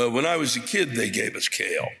 when I was a kid, they gave us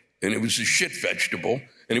kale. And it was a shit vegetable,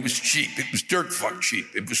 and it was cheap. It was dirt fuck cheap.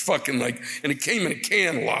 It was fucking like, and it came in a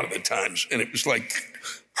can a lot of the times, and it was like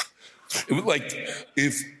It was like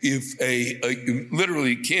if a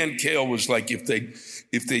literally canned kale was like if they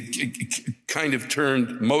kind of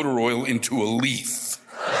turned motor oil into a leaf.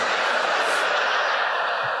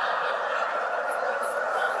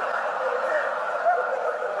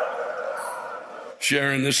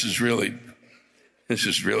 Sharon, this is really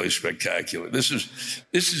spectacular. This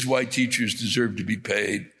is why teachers deserve to be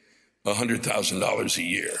paid $100,000 a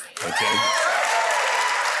year. Okay.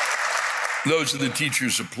 Those are the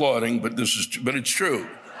teachers applauding, but it's true.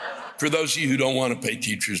 For those of you who don't want to pay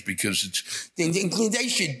teachers because they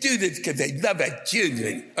should do this because they love our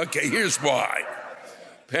children. Okay, here's why.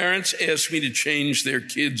 Parents ask me to change their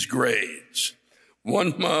kids' grades.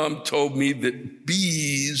 One mom told me that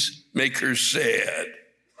B's make her sad.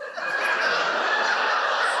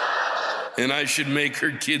 And I should make her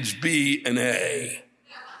kids B and A.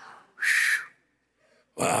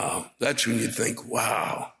 Wow, that's when you think,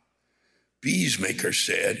 wow. Bees make her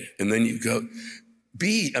sad, and then you go,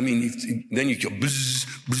 then you go, bzz,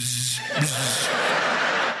 bzz,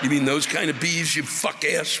 bzz. You mean those kind of bees, you fuck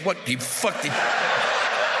ass? What, you fuck?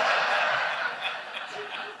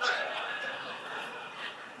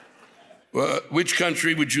 Which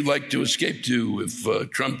country would you like to escape to if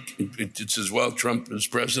Trump, it says, well, Trump is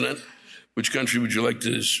president. Which country would you like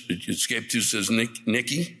to escape to, says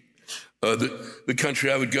Nikki? The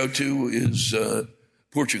country I would go to is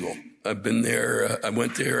Portugal. I've been there. I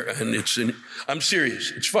went there, and I'm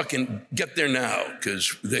serious. It's fucking get there now,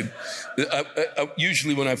 because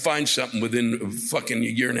usually when I find something within fucking a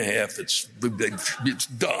year and a half, it's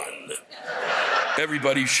done.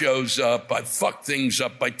 Everybody shows up. I fuck things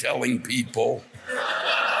up by telling people.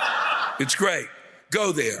 It's great.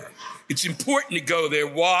 Go there. It's important to go there.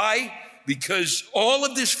 Why? Because all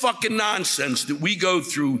of this fucking nonsense that we go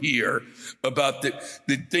through here about that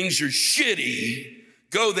things are shitty.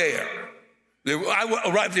 Go there. I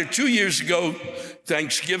arrived there 2 years ago,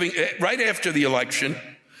 Thanksgiving, right after the election,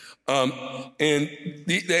 and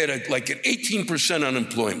they had like an 18%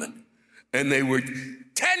 unemployment, and they were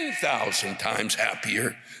 10,000 times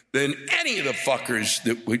happier than any of the fuckers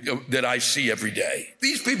that I see every day.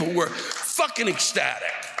 These people were fucking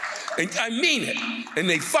ecstatic, and I mean it. And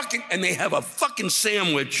they have a fucking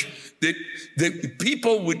sandwich that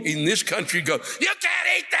people would in this country go, you can't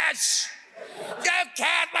eat this. You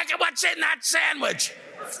can't look at what's in that sandwich.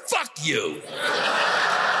 Fuck you.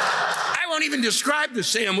 I won't even describe the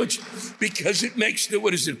sandwich because it makes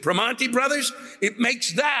Primanti Brothers? It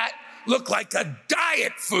makes that look like a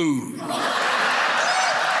diet food.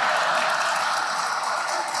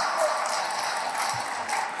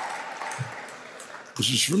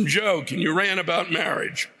 This is from Joe. Can you rant about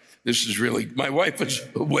marriage? This is really, my wife was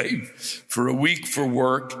away for a week for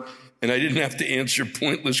work, and I didn't have to answer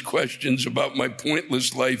pointless questions about my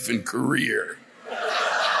pointless life and career.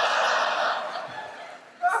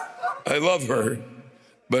 I love her,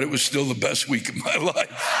 but it was still the best week of my life.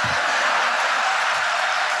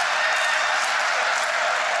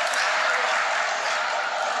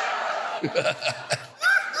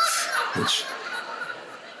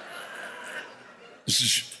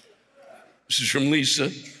 This is from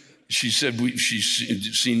Lisa. She said she's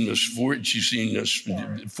seen us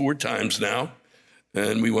 4 times now,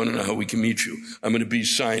 and we want to know how we can meet you. I'm going to be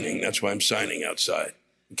signing. That's why I'm signing outside.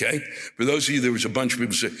 Okay? For those of you, there was a bunch of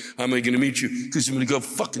people say, how am I going to meet you? Because I'm going to go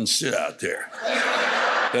fucking sit out there.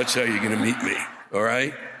 That's how you're going to meet me. All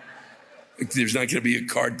right? There's not going to be a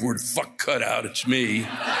cardboard fuck cutout. It's me.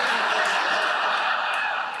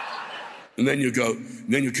 And then you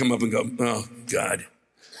come up and go, oh, God,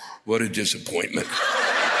 what a disappointment.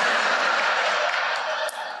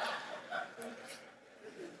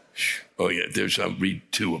 Oh, yeah, I'll read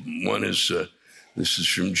 2 of them. One is, this is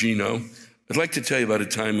from Gino. I'd like to tell you about a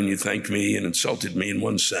time when you thanked me and insulted me in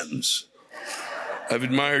one sentence. I've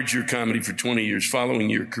admired your comedy for 20 years, followed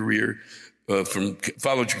your career from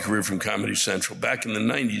Comedy Central. Back in the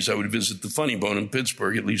 90s, I would visit the Funny Bone in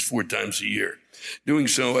Pittsburgh at least 4 times a year. Doing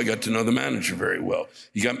so, I got to know the manager very well.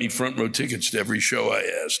 He got me front row tickets to every show I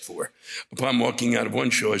asked for. Upon walking out of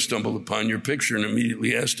one show, I stumbled upon your picture and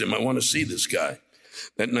immediately asked him, I want to see this guy.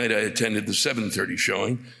 That night, I attended the 7:30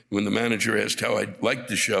 showing. When the manager asked how I liked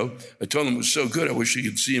the show, I told him it was so good, I wish I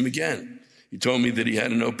could see him again. He told me that he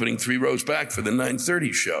had an opening 3 rows back for the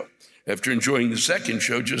 9:30 show. After enjoying the second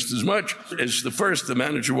show just as much as the first, the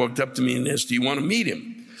manager walked up to me and asked, do you want to meet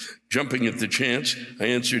him? Jumping at the chance, I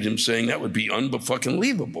answered him saying that would be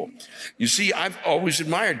unfucking-believable. You see, I've always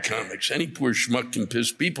admired comics. Any poor schmuck can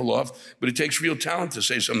piss people off, but it takes real talent to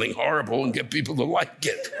say something horrible and get people to like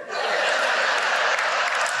it.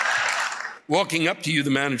 Walking up to you, the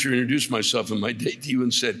manager introduced myself and my date to you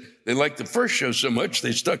and said, they liked the first show so much,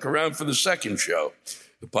 they stuck around for the second show.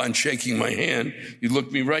 Upon shaking my hand, you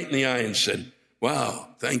looked me right in the eye and said, wow,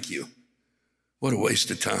 thank you. What a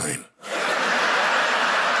waste of time.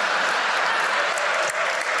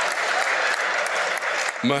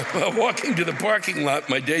 While walking to the parking lot,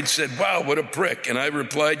 my date said, wow, what a prick. And I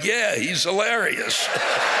replied, yeah, he's hilarious.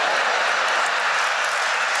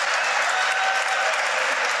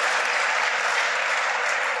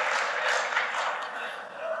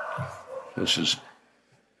 This is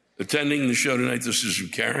attending the show tonight. This is from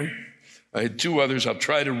Karen. I had two others. I'll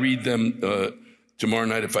try to read them tomorrow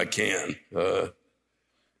night if I can.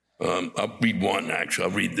 I'll read one, actually.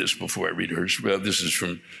 I'll read this before I read hers. This is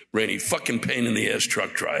from Rainey. Fucking pain in the ass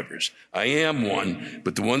truck drivers. I am one,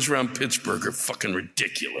 but the ones around Pittsburgh are fucking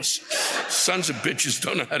ridiculous. Sons of bitches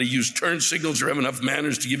don't know how to use turn signals or have enough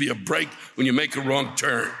manners to give you a break when you make a wrong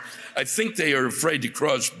turn. I think they are afraid to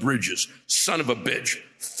cross bridges. Son of a bitch.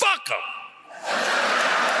 Fuck them.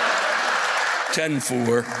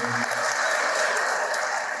 10-4.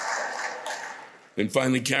 And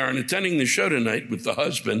finally, Karen, attending the show tonight with the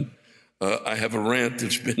husband, I have a rant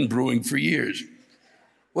that's been brewing for years.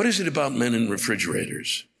 What is it about men in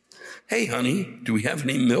refrigerators? Hey, honey, do we have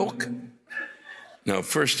any milk? Now,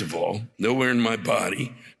 first of all, nowhere in my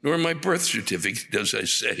body, nor in my birth certificate does I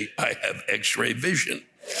say I have X-ray vision.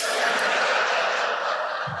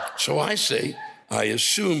 So I say, I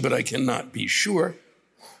assume, but I cannot be sure.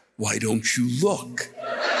 Why don't you look?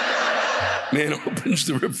 Man opens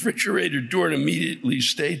the refrigerator door and immediately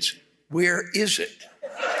states, where is it?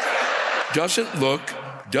 Doesn't look,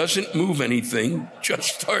 doesn't move anything,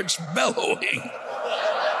 just starts bellowing.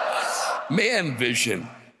 Man vision,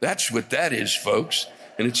 that's what that is, folks.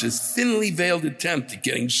 And it's a thinly veiled attempt at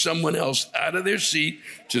getting someone else out of their seat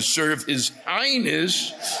to serve His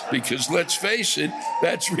Highness, because let's face it,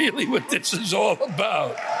 that's really what this is all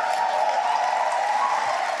about.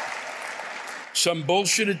 Some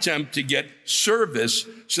bullshit attempt to get service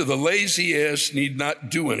so the lazy ass need not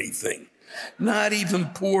do anything. Not even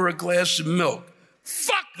pour a glass of milk.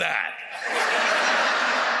 Fuck that!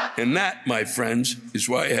 And that, my friends, is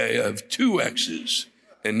why I have 2 X's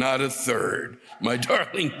and not a third. My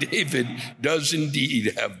darling David does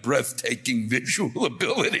indeed have breathtaking visual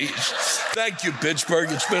abilities. Thank you, Pittsburgh.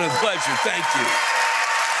 It's been a pleasure. Thank you.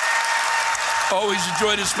 Always a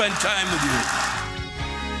joy to spend time with you.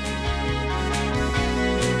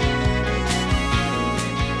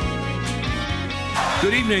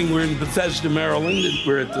 Good evening. We're in Bethesda, Maryland.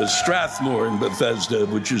 We're at the Strathmore in Bethesda,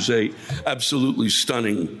 which is a absolutely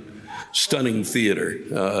stunning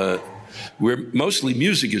theater. Where mostly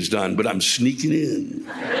music is done, but I'm sneaking in.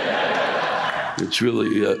 It's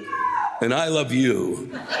really, and I love you.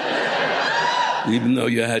 Even though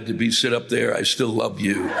you had to sit up there, I still love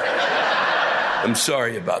you. I'm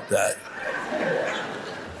sorry about that.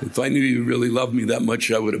 If I knew you really loved me that much,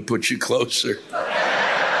 I would have put you closer.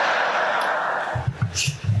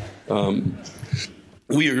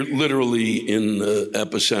 We are literally in the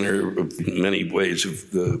epicenter of, in many ways, of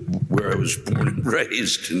where I was born and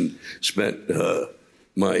raised, and spent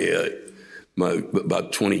my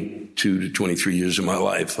about 22 to 23 years of my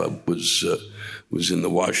life. I was in the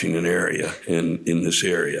Washington area and in this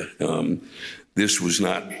area. This was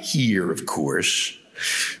not here, of course,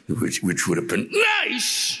 which would have been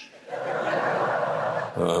nice.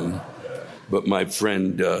 But my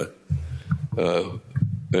friend.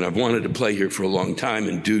 And I've wanted to play here for a long time,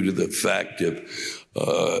 and due to the fact of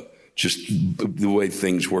just the way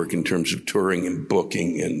things work in terms of touring and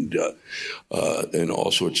booking and all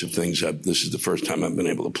sorts of things, this is the first time I've been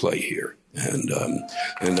able to play here, and I'm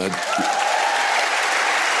glad,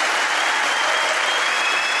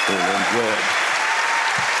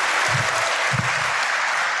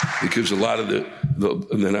 because a lot of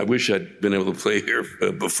and I wish I'd been able to play here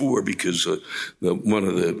before, because one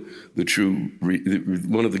of the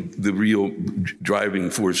real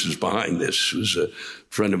driving forces behind this was a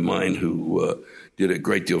friend of mine who did a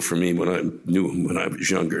great deal for me when I knew him when I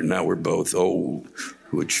was younger. Now we're both old,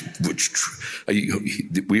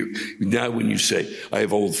 now when you say I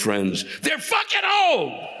have old friends, they're fucking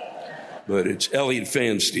old. But it's Elliot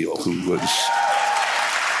Fansteel who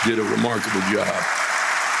did a remarkable job.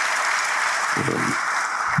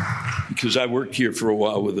 Because I worked here for a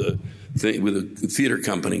while with a theater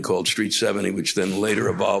company called Street 70, which then later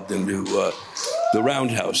evolved into the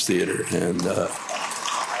Roundhouse Theater, and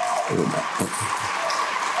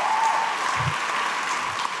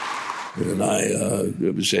I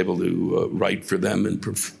was able to write for them and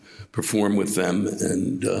perform with them,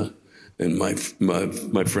 and my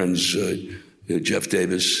friends Jeff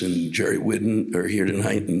Davis and Jerry Whidden are here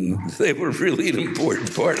tonight, and they were really an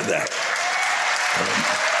important part of that.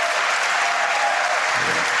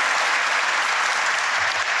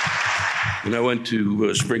 And I went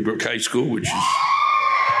to Springbrook High School, which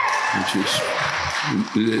is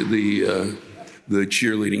the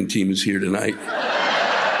cheerleading team is here tonight.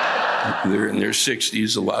 They're in their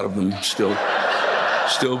 60s. A lot of them still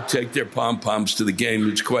take their pom-poms to the game.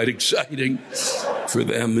 It's quite exciting for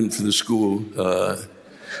them and for the school.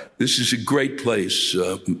 This is a great place,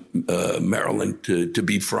 Maryland, to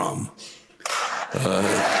be from.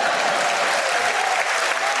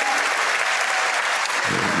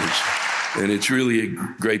 And it's really a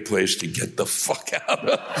great place to get the fuck out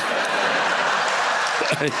of.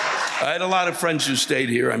 I had a lot of friends who stayed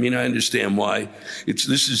here. I mean, I understand why.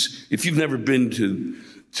 If you've never been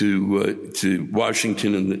to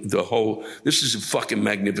Washington and this is a fucking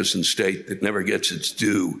magnificent state that never gets its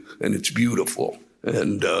due, and it's beautiful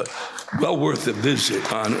and well worth a visit.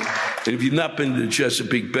 And if you've not been to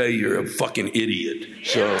Chesapeake Bay, you're a fucking idiot.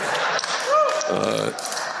 So,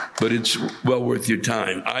 but it's well worth your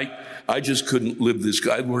time. I just couldn't live this.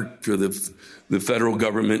 I worked for the federal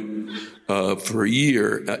government for a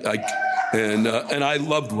year, and I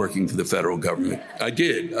loved working for the federal government. I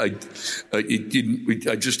did. I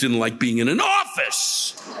just didn't like being in an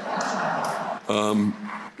office. And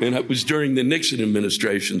it was during the Nixon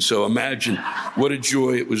administration, so imagine what a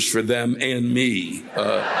joy it was for them and me.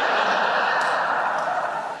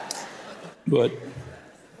 But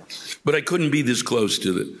I couldn't be this close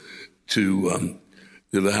to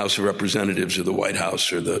the House of Representatives or the White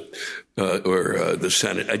House or the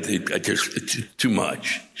Senate. I just, it's too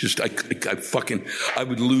much. I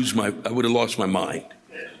would have lost my mind.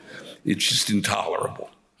 It's just intolerable.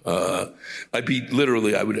 I would be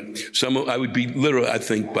literally, I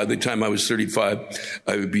think by the time I was 35,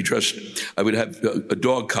 I would be dressed, I would have a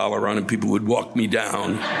dog collar on and people would walk me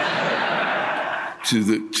down to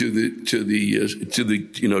the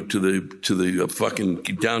fucking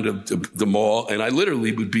down to the mall, and I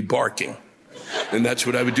literally would be barking, and that's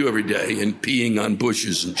what I would do every day, and peeing on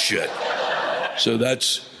bushes and shit. So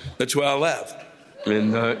that's why I left,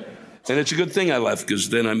 and it's a good thing I left, because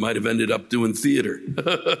then I might have ended up doing theater.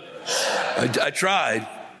 I tried.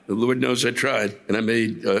 The Lord knows I tried, and I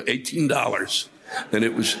made $18, and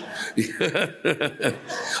it was.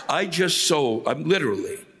 I'm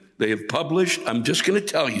literally. They have published, I'm just going to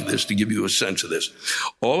tell you this to give you a sense of this.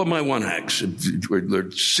 All of my one-acts,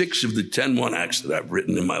 6 of the 10 one-acts that I've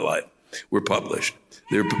written in my life were published.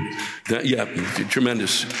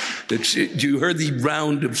 Tremendous. You heard the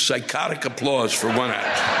round of psychotic applause for one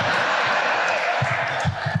act.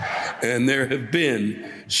 And there have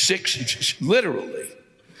been 6, literally,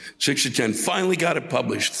 6 to 10, finally got it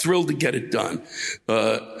published, thrilled to get it done.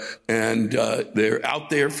 And they're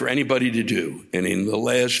out there for anybody to do. And in the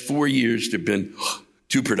last 4 years, there have been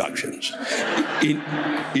 2 productions.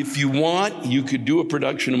 If you want, you could do a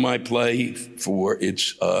production of my play for,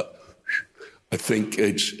 I think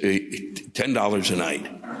it's $10 a night.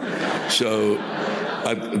 So,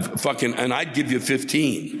 and I'd give you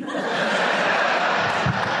 15.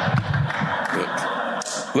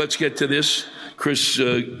 Let's get to this. Chris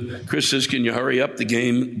says, can you hurry up? The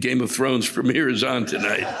Game of Thrones premiere is on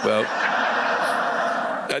tonight. Well,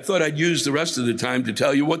 I thought I'd use the rest of the time to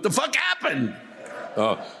tell you what the fuck happened.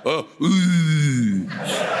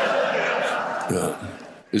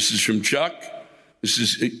 This is from Chuck. This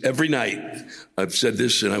is every night. I've said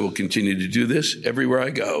this and I will continue to do this everywhere I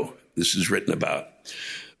go. This is written about.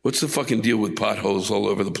 What's the fucking deal with potholes all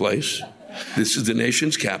over the place? This is the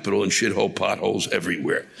nation's capital and shithole potholes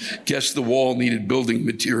everywhere. Guess the wall needed building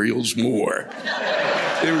materials more.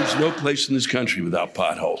 There is no place in this country without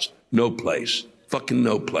potholes. No place. Fucking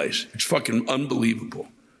no place. It's fucking unbelievable.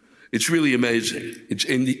 It's really amazing.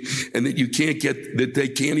 And that you can't that they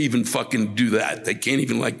can't even fucking do that. They can't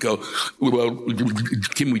even go, well,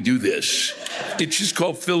 can we do this? It's just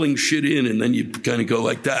called filling shit in, and then you kind of go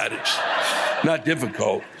like that. It's not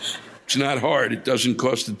difficult. It's not hard. It doesn't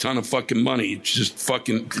cost a ton of fucking money. It's just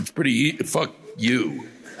it's pretty, fuck you.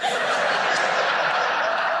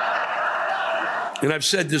 And I've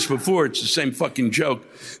said this before, it's the same fucking joke.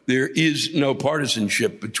 There is no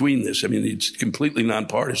partisanship between this. I mean, it's completely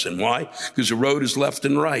nonpartisan. Why? Because the road is left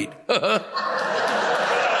and right.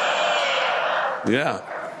 Yeah.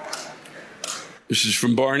 This is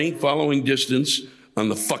from Barney. Following distance on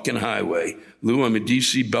the fucking highway. Lou, I'm a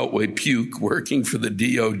DC Beltway puke working for the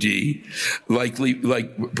DOD,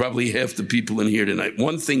 probably half the people in here tonight.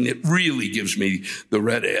 One thing that really gives me the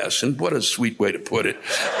red ass, and what a sweet way to put it,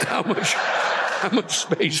 How much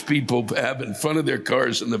space people have in front of their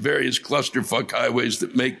cars on the various clusterfuck highways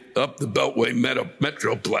that make up the Beltway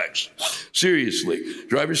Metroplex. Seriously,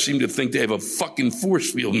 drivers seem to think they have a fucking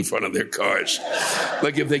force field in front of their cars.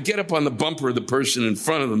 Like if they get up on the bumper of the person in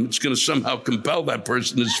front of them, it's going to somehow compel that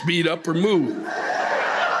person to speed up or move.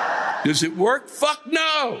 Does it work? Fuck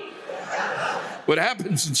no. What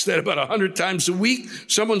happens instead, about 100 times a week,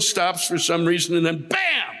 someone stops for some reason and then bam!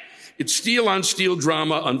 It's steel-on-steel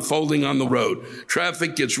drama unfolding on the road.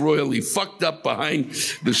 Traffic gets royally fucked up behind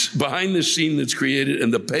the scene that's created,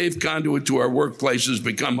 and the paved conduit to our workplaces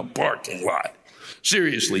become a parking lot.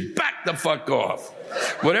 Seriously, back the fuck off.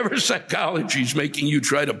 Whatever psychology's making you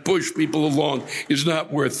try to push people along is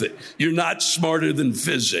not worth it. You're not smarter than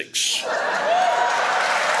physics.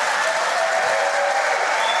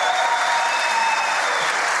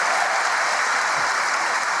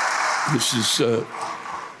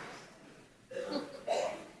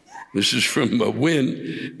 This is from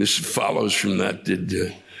Wynn. This follows from that.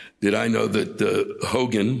 Did I know that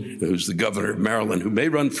Hogan, who's the governor of Maryland, who may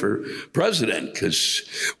run for president, because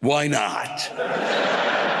why not?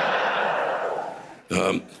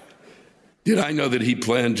 Did I know that he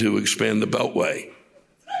planned to expand the Beltway?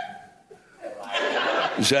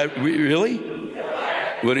 Is that really?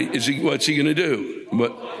 What's he going to do?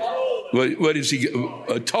 What is he?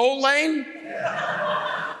 A toll lane?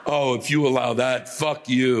 Oh, if you allow that, fuck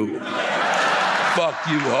you. Fuck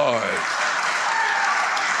you hard.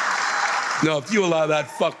 No, if you allow that,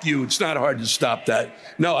 fuck you. It's not hard to stop that.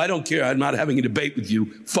 No, I don't care. I'm not having a debate with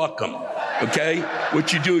you. Fuck them. Okay?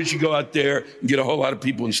 What you do is you go out there and get a whole lot of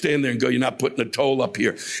people and stand there and go, you're not putting a toll up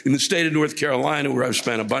here. In the state of North Carolina, where I've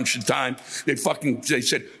spent a bunch of time, they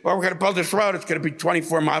said, well, we're going to build this road. It's going to be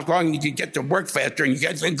 24 miles long and you can get to work faster and you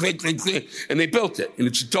get, and they built it. And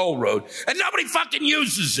it's a toll road. And nobody fucking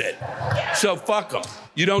uses it. So fuck them.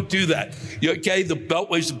 You don't do that. Okay? The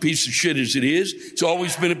Beltway's a piece of shit as it is. It's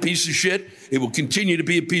always been a piece of shit. It will continue to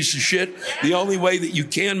be a piece of shit. The only way that you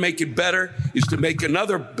can make it better is to make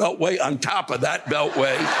another Beltway on top of that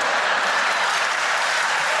Beltway.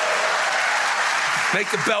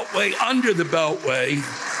 Make the Beltway under the Beltway.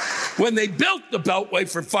 When they built the Beltway,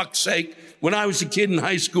 for fuck's sake, when I was a kid in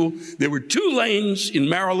high school, there were 2 lanes in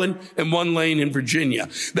Maryland and 1 lane in Virginia.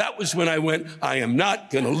 That was when I went, I am not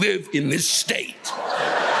going to live in this state.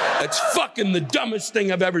 That's fucking the dumbest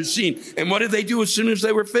thing I've ever seen. And what did they do as soon as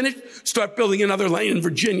they were finished? Start building another lane in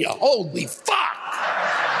Virginia. Holy fuck!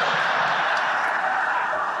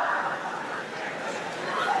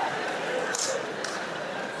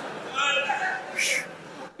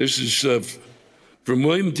 This is from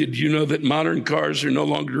William. Did you know that modern cars are no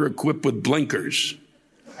longer equipped with blinkers?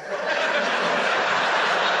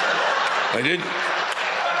 I didn't.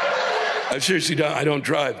 I seriously don't. I don't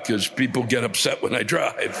drive because people get upset when I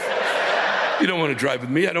drive. You don't want to drive with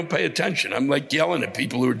me. I don't pay attention. I'm like yelling at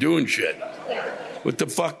people who are doing shit. What the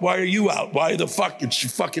fuck? Why are you out? Why the fuck? It's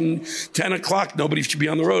fucking 10 o'clock. Nobody should be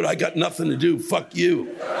on the road. I got nothing to do. Fuck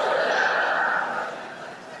you.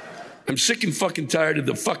 I'm sick and fucking tired of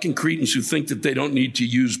the fucking cretins who think that they don't need to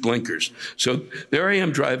use blinkers. So there I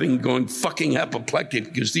am driving, going fucking apoplectic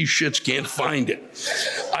because these shits can't find it.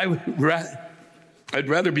 I'd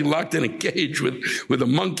rather be locked in a cage with a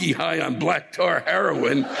monkey high on black tar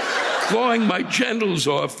heroin, clawing my genitals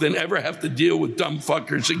off than ever have to deal with dumb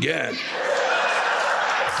fuckers again.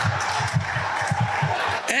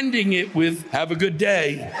 Ending it with, have a good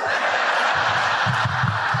day.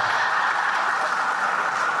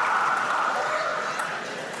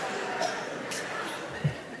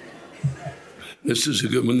 This is a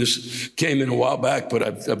good one. This came in a while back, but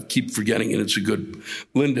I keep forgetting it. It's a good,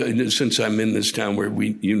 Linda, since I'm in this town where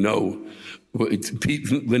Linda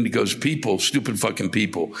goes, people, stupid fucking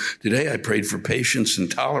people. Today I prayed for patience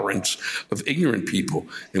and tolerance of ignorant people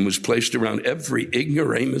and was placed around every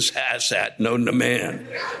ignoramus asshat known to man.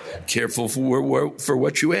 Careful for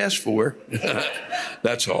what you ask for.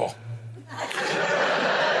 That's all.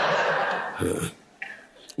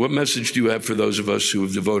 What message do you have for those of us who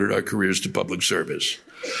have devoted our careers to public service?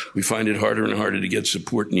 We find it harder and harder to get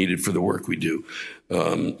support needed for the work we do.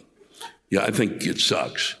 I think it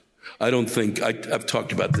sucks. I've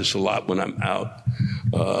talked about this a lot when I'm out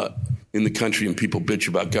in the country and people bitch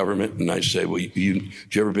about government. And I say, well, did you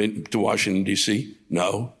ever been to Washington, D.C.?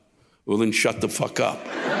 No. Well, then shut the fuck up.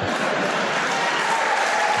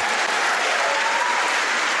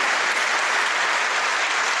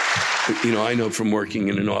 I know from working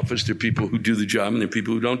in an office, there are people who do the job and there are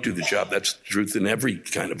people who don't do the job. That's the truth in every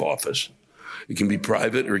kind of office. It can be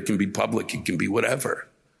private or it can be public. It can be whatever.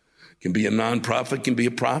 It can be a nonprofit, it can be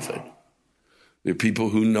a profit. There are people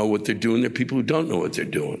who know what they're doing. There are people who don't know what they're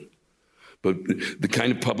doing. But the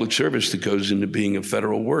kind of public service that goes into being a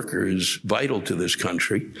federal worker is vital to this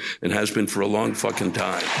country and has been for a long fucking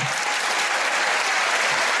time.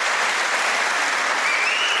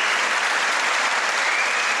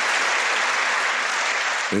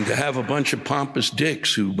 And to have a bunch of pompous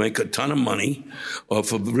dicks who make a ton of money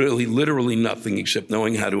off of really literally nothing except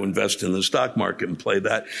knowing how to invest in the stock market and play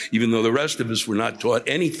that, even though the rest of us were not taught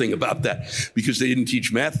anything about that because they didn't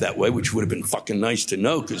teach math that way, which would have been fucking nice to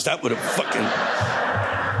know because that would have fucking...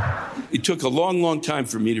 It took a long, long time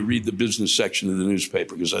for me to read the business section of the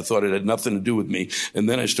newspaper because I thought it had nothing to do with me. And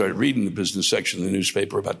then I started reading the business section of the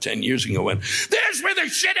newspaper about 10 years ago and went, there's where the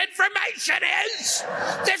shit information is.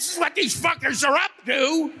 This is what these fuckers are up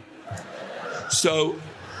to. So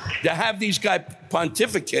to have these guys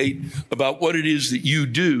pontificate about what it is that you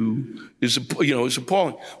do is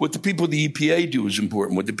appalling. What the people of the EPA do is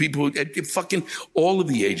important. What the people at fucking all of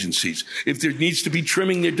the agencies. If there needs to be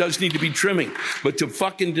trimming, there does need to be trimming. But to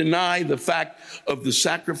fucking deny the fact of the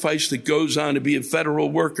sacrifice that goes on to be a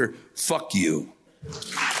federal worker, fuck you.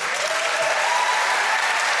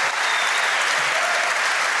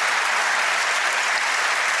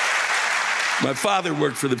 My father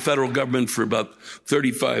worked for the federal government for about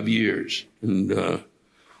 35 years, and and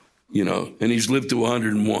he's lived to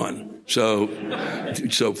 101. So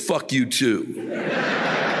fuck you too.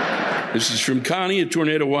 This is from Connie. A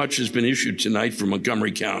tornado watch has been issued tonight for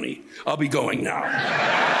Montgomery County. I'll be going now.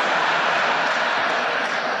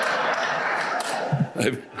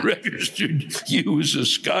 I've registered you as a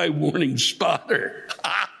sky warning spotter.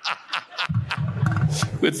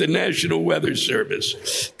 With the National Weather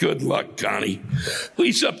Service. Good luck, Connie.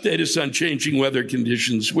 Please update us on changing weather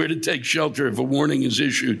conditions, where to take shelter if a warning is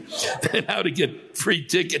issued, and how to get free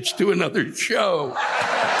tickets to another show.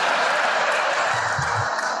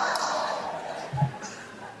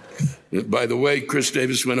 By the way, Chris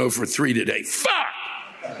Davis went 0 for 3 today. Fuck!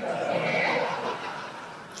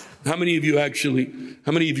 How many of you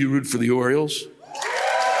root for the Orioles?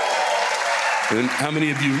 And how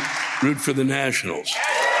many of you root for the Nationals?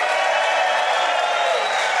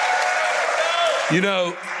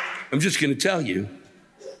 I'm just going to tell you,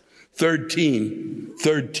 third team.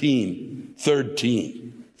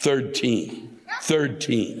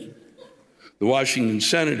 The Washington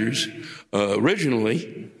Senators,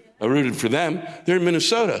 originally, I rooted for them. They're in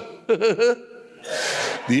Minnesota.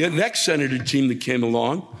 The next Senator team that came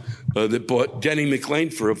along, that bought Denny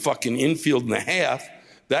McLain for a fucking infield and a half,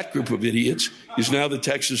 that group of idiots is now the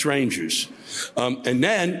Texas Rangers. And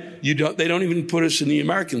then they don't even put us in the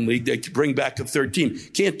American League. They bring back a third team.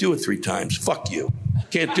 Can't do it 3 times. Fuck you.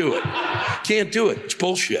 Can't do it. Can't do it. It's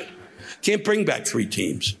bullshit. Can't bring back 3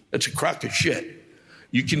 teams. That's a crock of shit.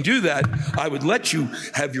 You can do that. I would let you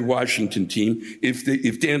have your Washington team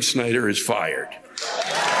if Dan Snyder is fired.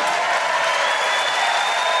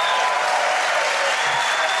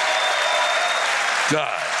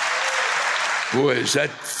 God. Boy, does that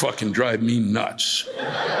fucking drive me nuts.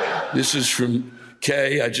 This is from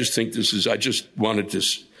Kay. I just wanted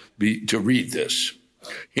to read this.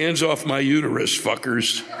 Hands off my uterus,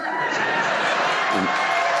 fuckers.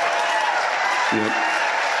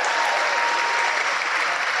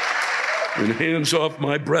 And hands off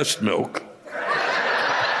my breast milk.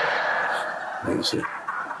 That's it.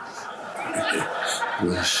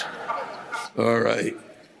 All right.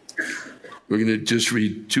 We're going to just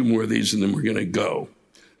read 2 more of these and then we're going to go.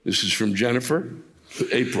 This is from Jennifer.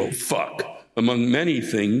 April, fuck. Among many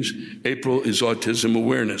things, April is Autism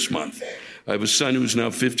Awareness Month. I have a son who's now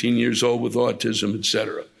 15 years old with autism,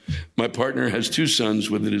 etc. My partner has 2 sons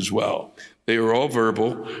with it as well. They are all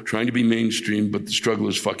verbal, trying to be mainstream, but the struggle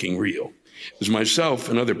is fucking real. As myself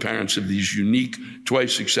and other parents of these unique,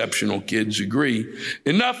 twice exceptional kids agree,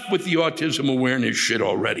 enough with the autism awareness shit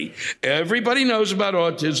already. Everybody knows about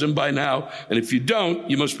autism by now, and if you don't,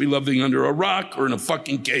 you must be living under a rock or in a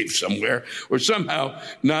fucking cave somewhere, or somehow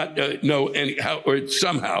not know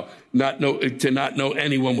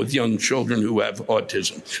anyone with young children who have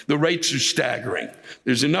autism. The rates are staggering.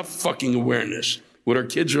 There's enough fucking awareness. What our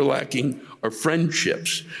kids are lacking are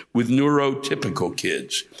friendships with neurotypical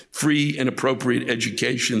kids, free and appropriate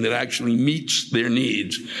education that actually meets their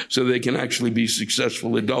needs so they can actually be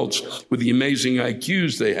successful adults with the amazing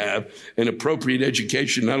IQs they have, and appropriate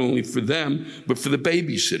education not only for them, but for the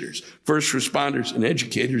babysitters, first responders, and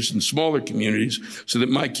educators in smaller communities so that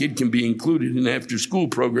my kid can be included in after-school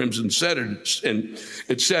programs and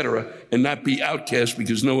et cetera, and not be outcast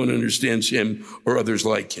because no one understands him or others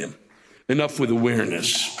like him. Enough with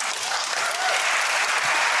awareness.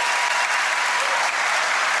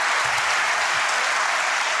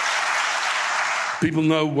 People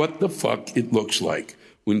know what the fuck it looks like.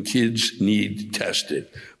 when kids need tested.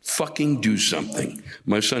 Fucking do something.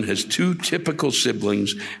 My son has 2 typical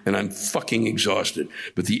siblings, and I'm fucking exhausted.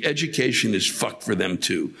 But the education is fucked for them,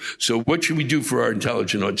 too. So what should we do for our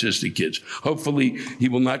intelligent autistic kids? Hopefully, he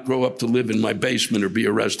will not grow up to live in my basement or be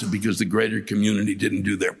arrested because the greater community didn't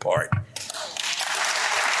do their part.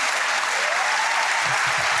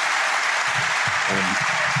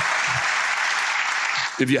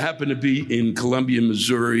 If you happen to be in Columbia,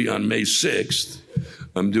 Missouri on May 6th,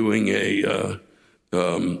 I'm doing a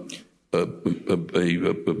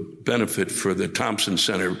benefit for the Thompson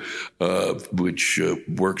Center, which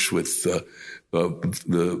works with the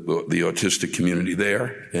autistic community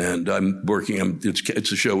there. And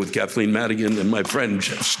it's a show with Kathleen Madigan and my friend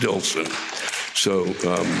Jeff Stilson. So,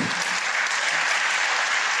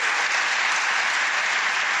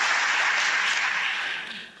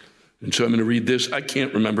 and so I'm going to read this. I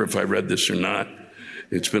can't remember if I read this or not.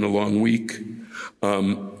 It's been a long week.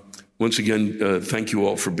 Once again, thank you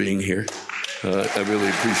all for being here. I really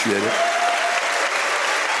appreciate it.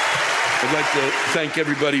 I'd like to thank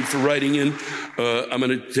everybody for writing in. I'm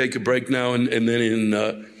going to take a break now, and then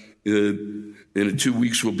in 2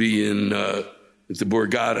 weeks we'll be in at the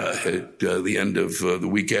Borgata. At the end of the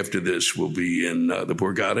week after this, we'll be in the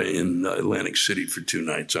Borgata in Atlantic City for 2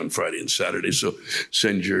 nights on Friday and Saturday. So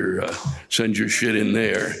send your shit in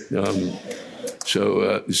there.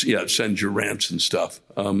 Send your rants and stuff.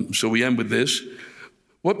 So we end with this.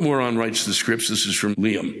 What moron writes the scripts? This is from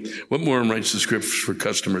Liam. What moron writes the scripts for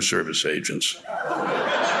customer service agents?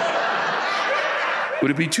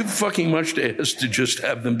 Would it be too fucking much to ask to just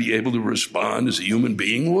have them be able to respond as a human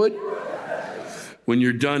being would? When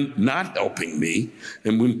you're done not helping me,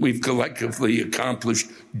 and when we've collectively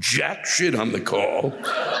accomplished jack shit on the call,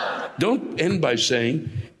 don't end by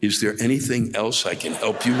saying, is there anything else I can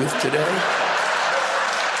help you with today?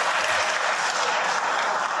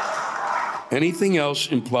 Anything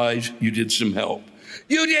else implies you did some help.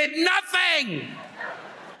 You did nothing!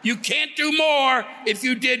 You can't do more if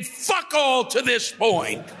you did fuck all to this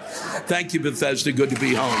point. Thank you, Bethesda. Good to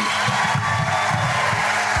be home.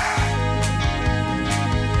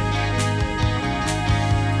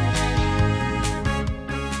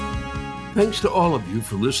 Thanks to all of you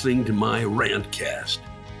for listening to my Rantcast.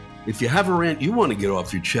 If you have a rant you want to get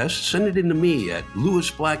off your chest, send it in to me at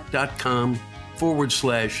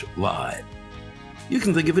lewisblack.com/live. You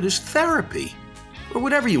can think of it as therapy, or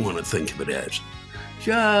whatever you want to think of it as.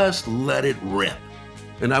 Just let it rip.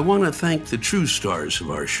 And I want to thank the true stars of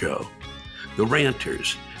our show, the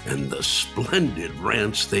ranters, and the splendid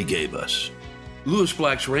rants they gave us. Lewis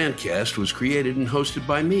Black's Rantcast was created and hosted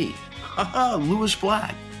by me, Lewis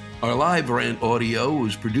Black. Our live rant audio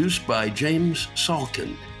was produced by James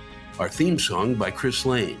Salkind. Our theme song by Chris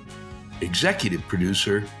Lane. Executive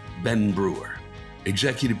producer, Ben Brewer.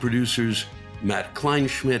 Executive producers, Matt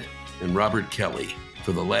Kleinschmidt and Robert Kelly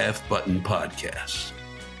for the Laugh Button Podcast.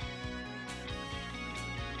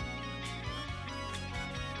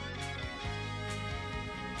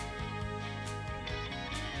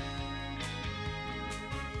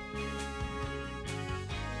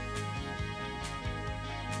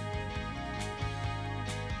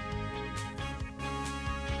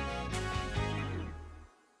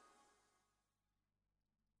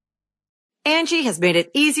 Angie has made it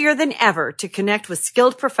easier than ever to connect with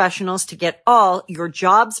skilled professionals to get all your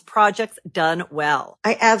jobs projects done well.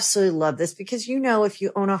 I absolutely love this because, you know, if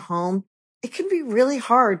you own a home, it can be really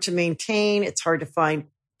hard to maintain. It's hard to find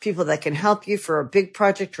people that can help you for a big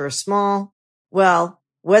project or a small. Well,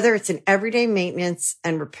 whether it's in everyday maintenance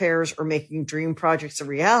and repairs or making dream projects a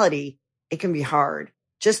reality, it can be hard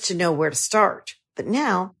just to know where to start. But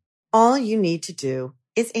now all you need to do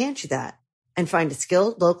is Angie that and find a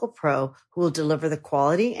skilled local pro who will deliver the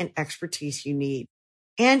quality and expertise you need.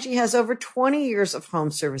 Angie has over 20 years of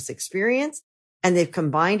home service experience, and they've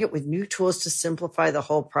combined it with new tools to simplify the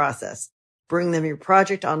whole process. Bring them your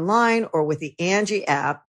project online or with the Angie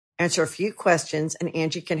app, answer a few questions, and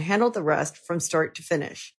Angie can handle the rest from start to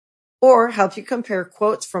finish. Or help you compare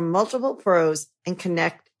quotes from multiple pros and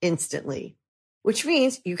connect instantly, which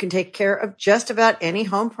means you can take care of just about any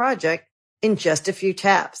home project in just a few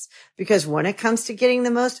taps. Because when it comes to getting the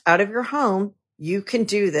most out of your home, you can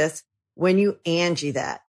do this when you Angie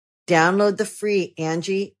that. Download the free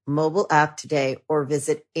Angie mobile app today or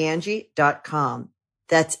visit Angie.com.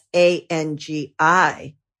 That's ANGI.com.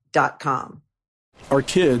 Our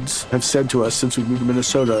kids have said to us since we moved to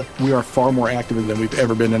Minnesota, we are far more active than we've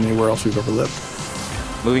ever been anywhere else we've ever lived.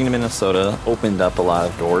 Moving to Minnesota opened up a lot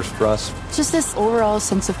of doors for us. Just this overall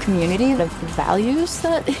sense of community, the values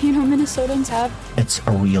that, Minnesotans have. It's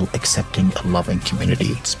a real accepting, loving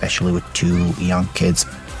community, especially with 2 young kids.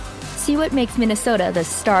 See what makes Minnesota the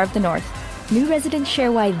star of the North. New residents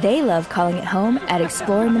share why they love calling it home at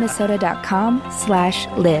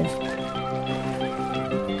exploreminnesota.com/live.